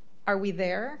are we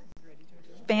there?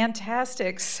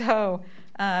 Fantastic. So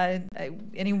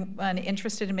anyone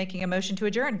interested in making a motion to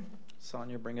adjourn?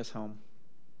 Sonia, bring us home.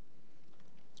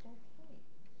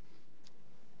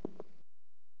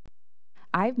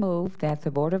 I move that the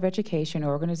Board of Education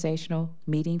organizational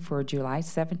meeting for July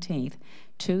 17th,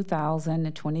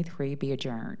 2023 be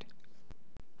adjourned.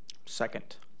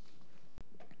 Second.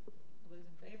 All those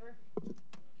in favor?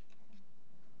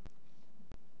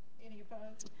 Any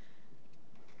opposed?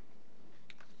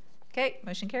 Okay,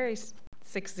 motion carries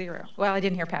 6-0. Well, I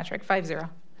didn't hear Patrick. 5-0.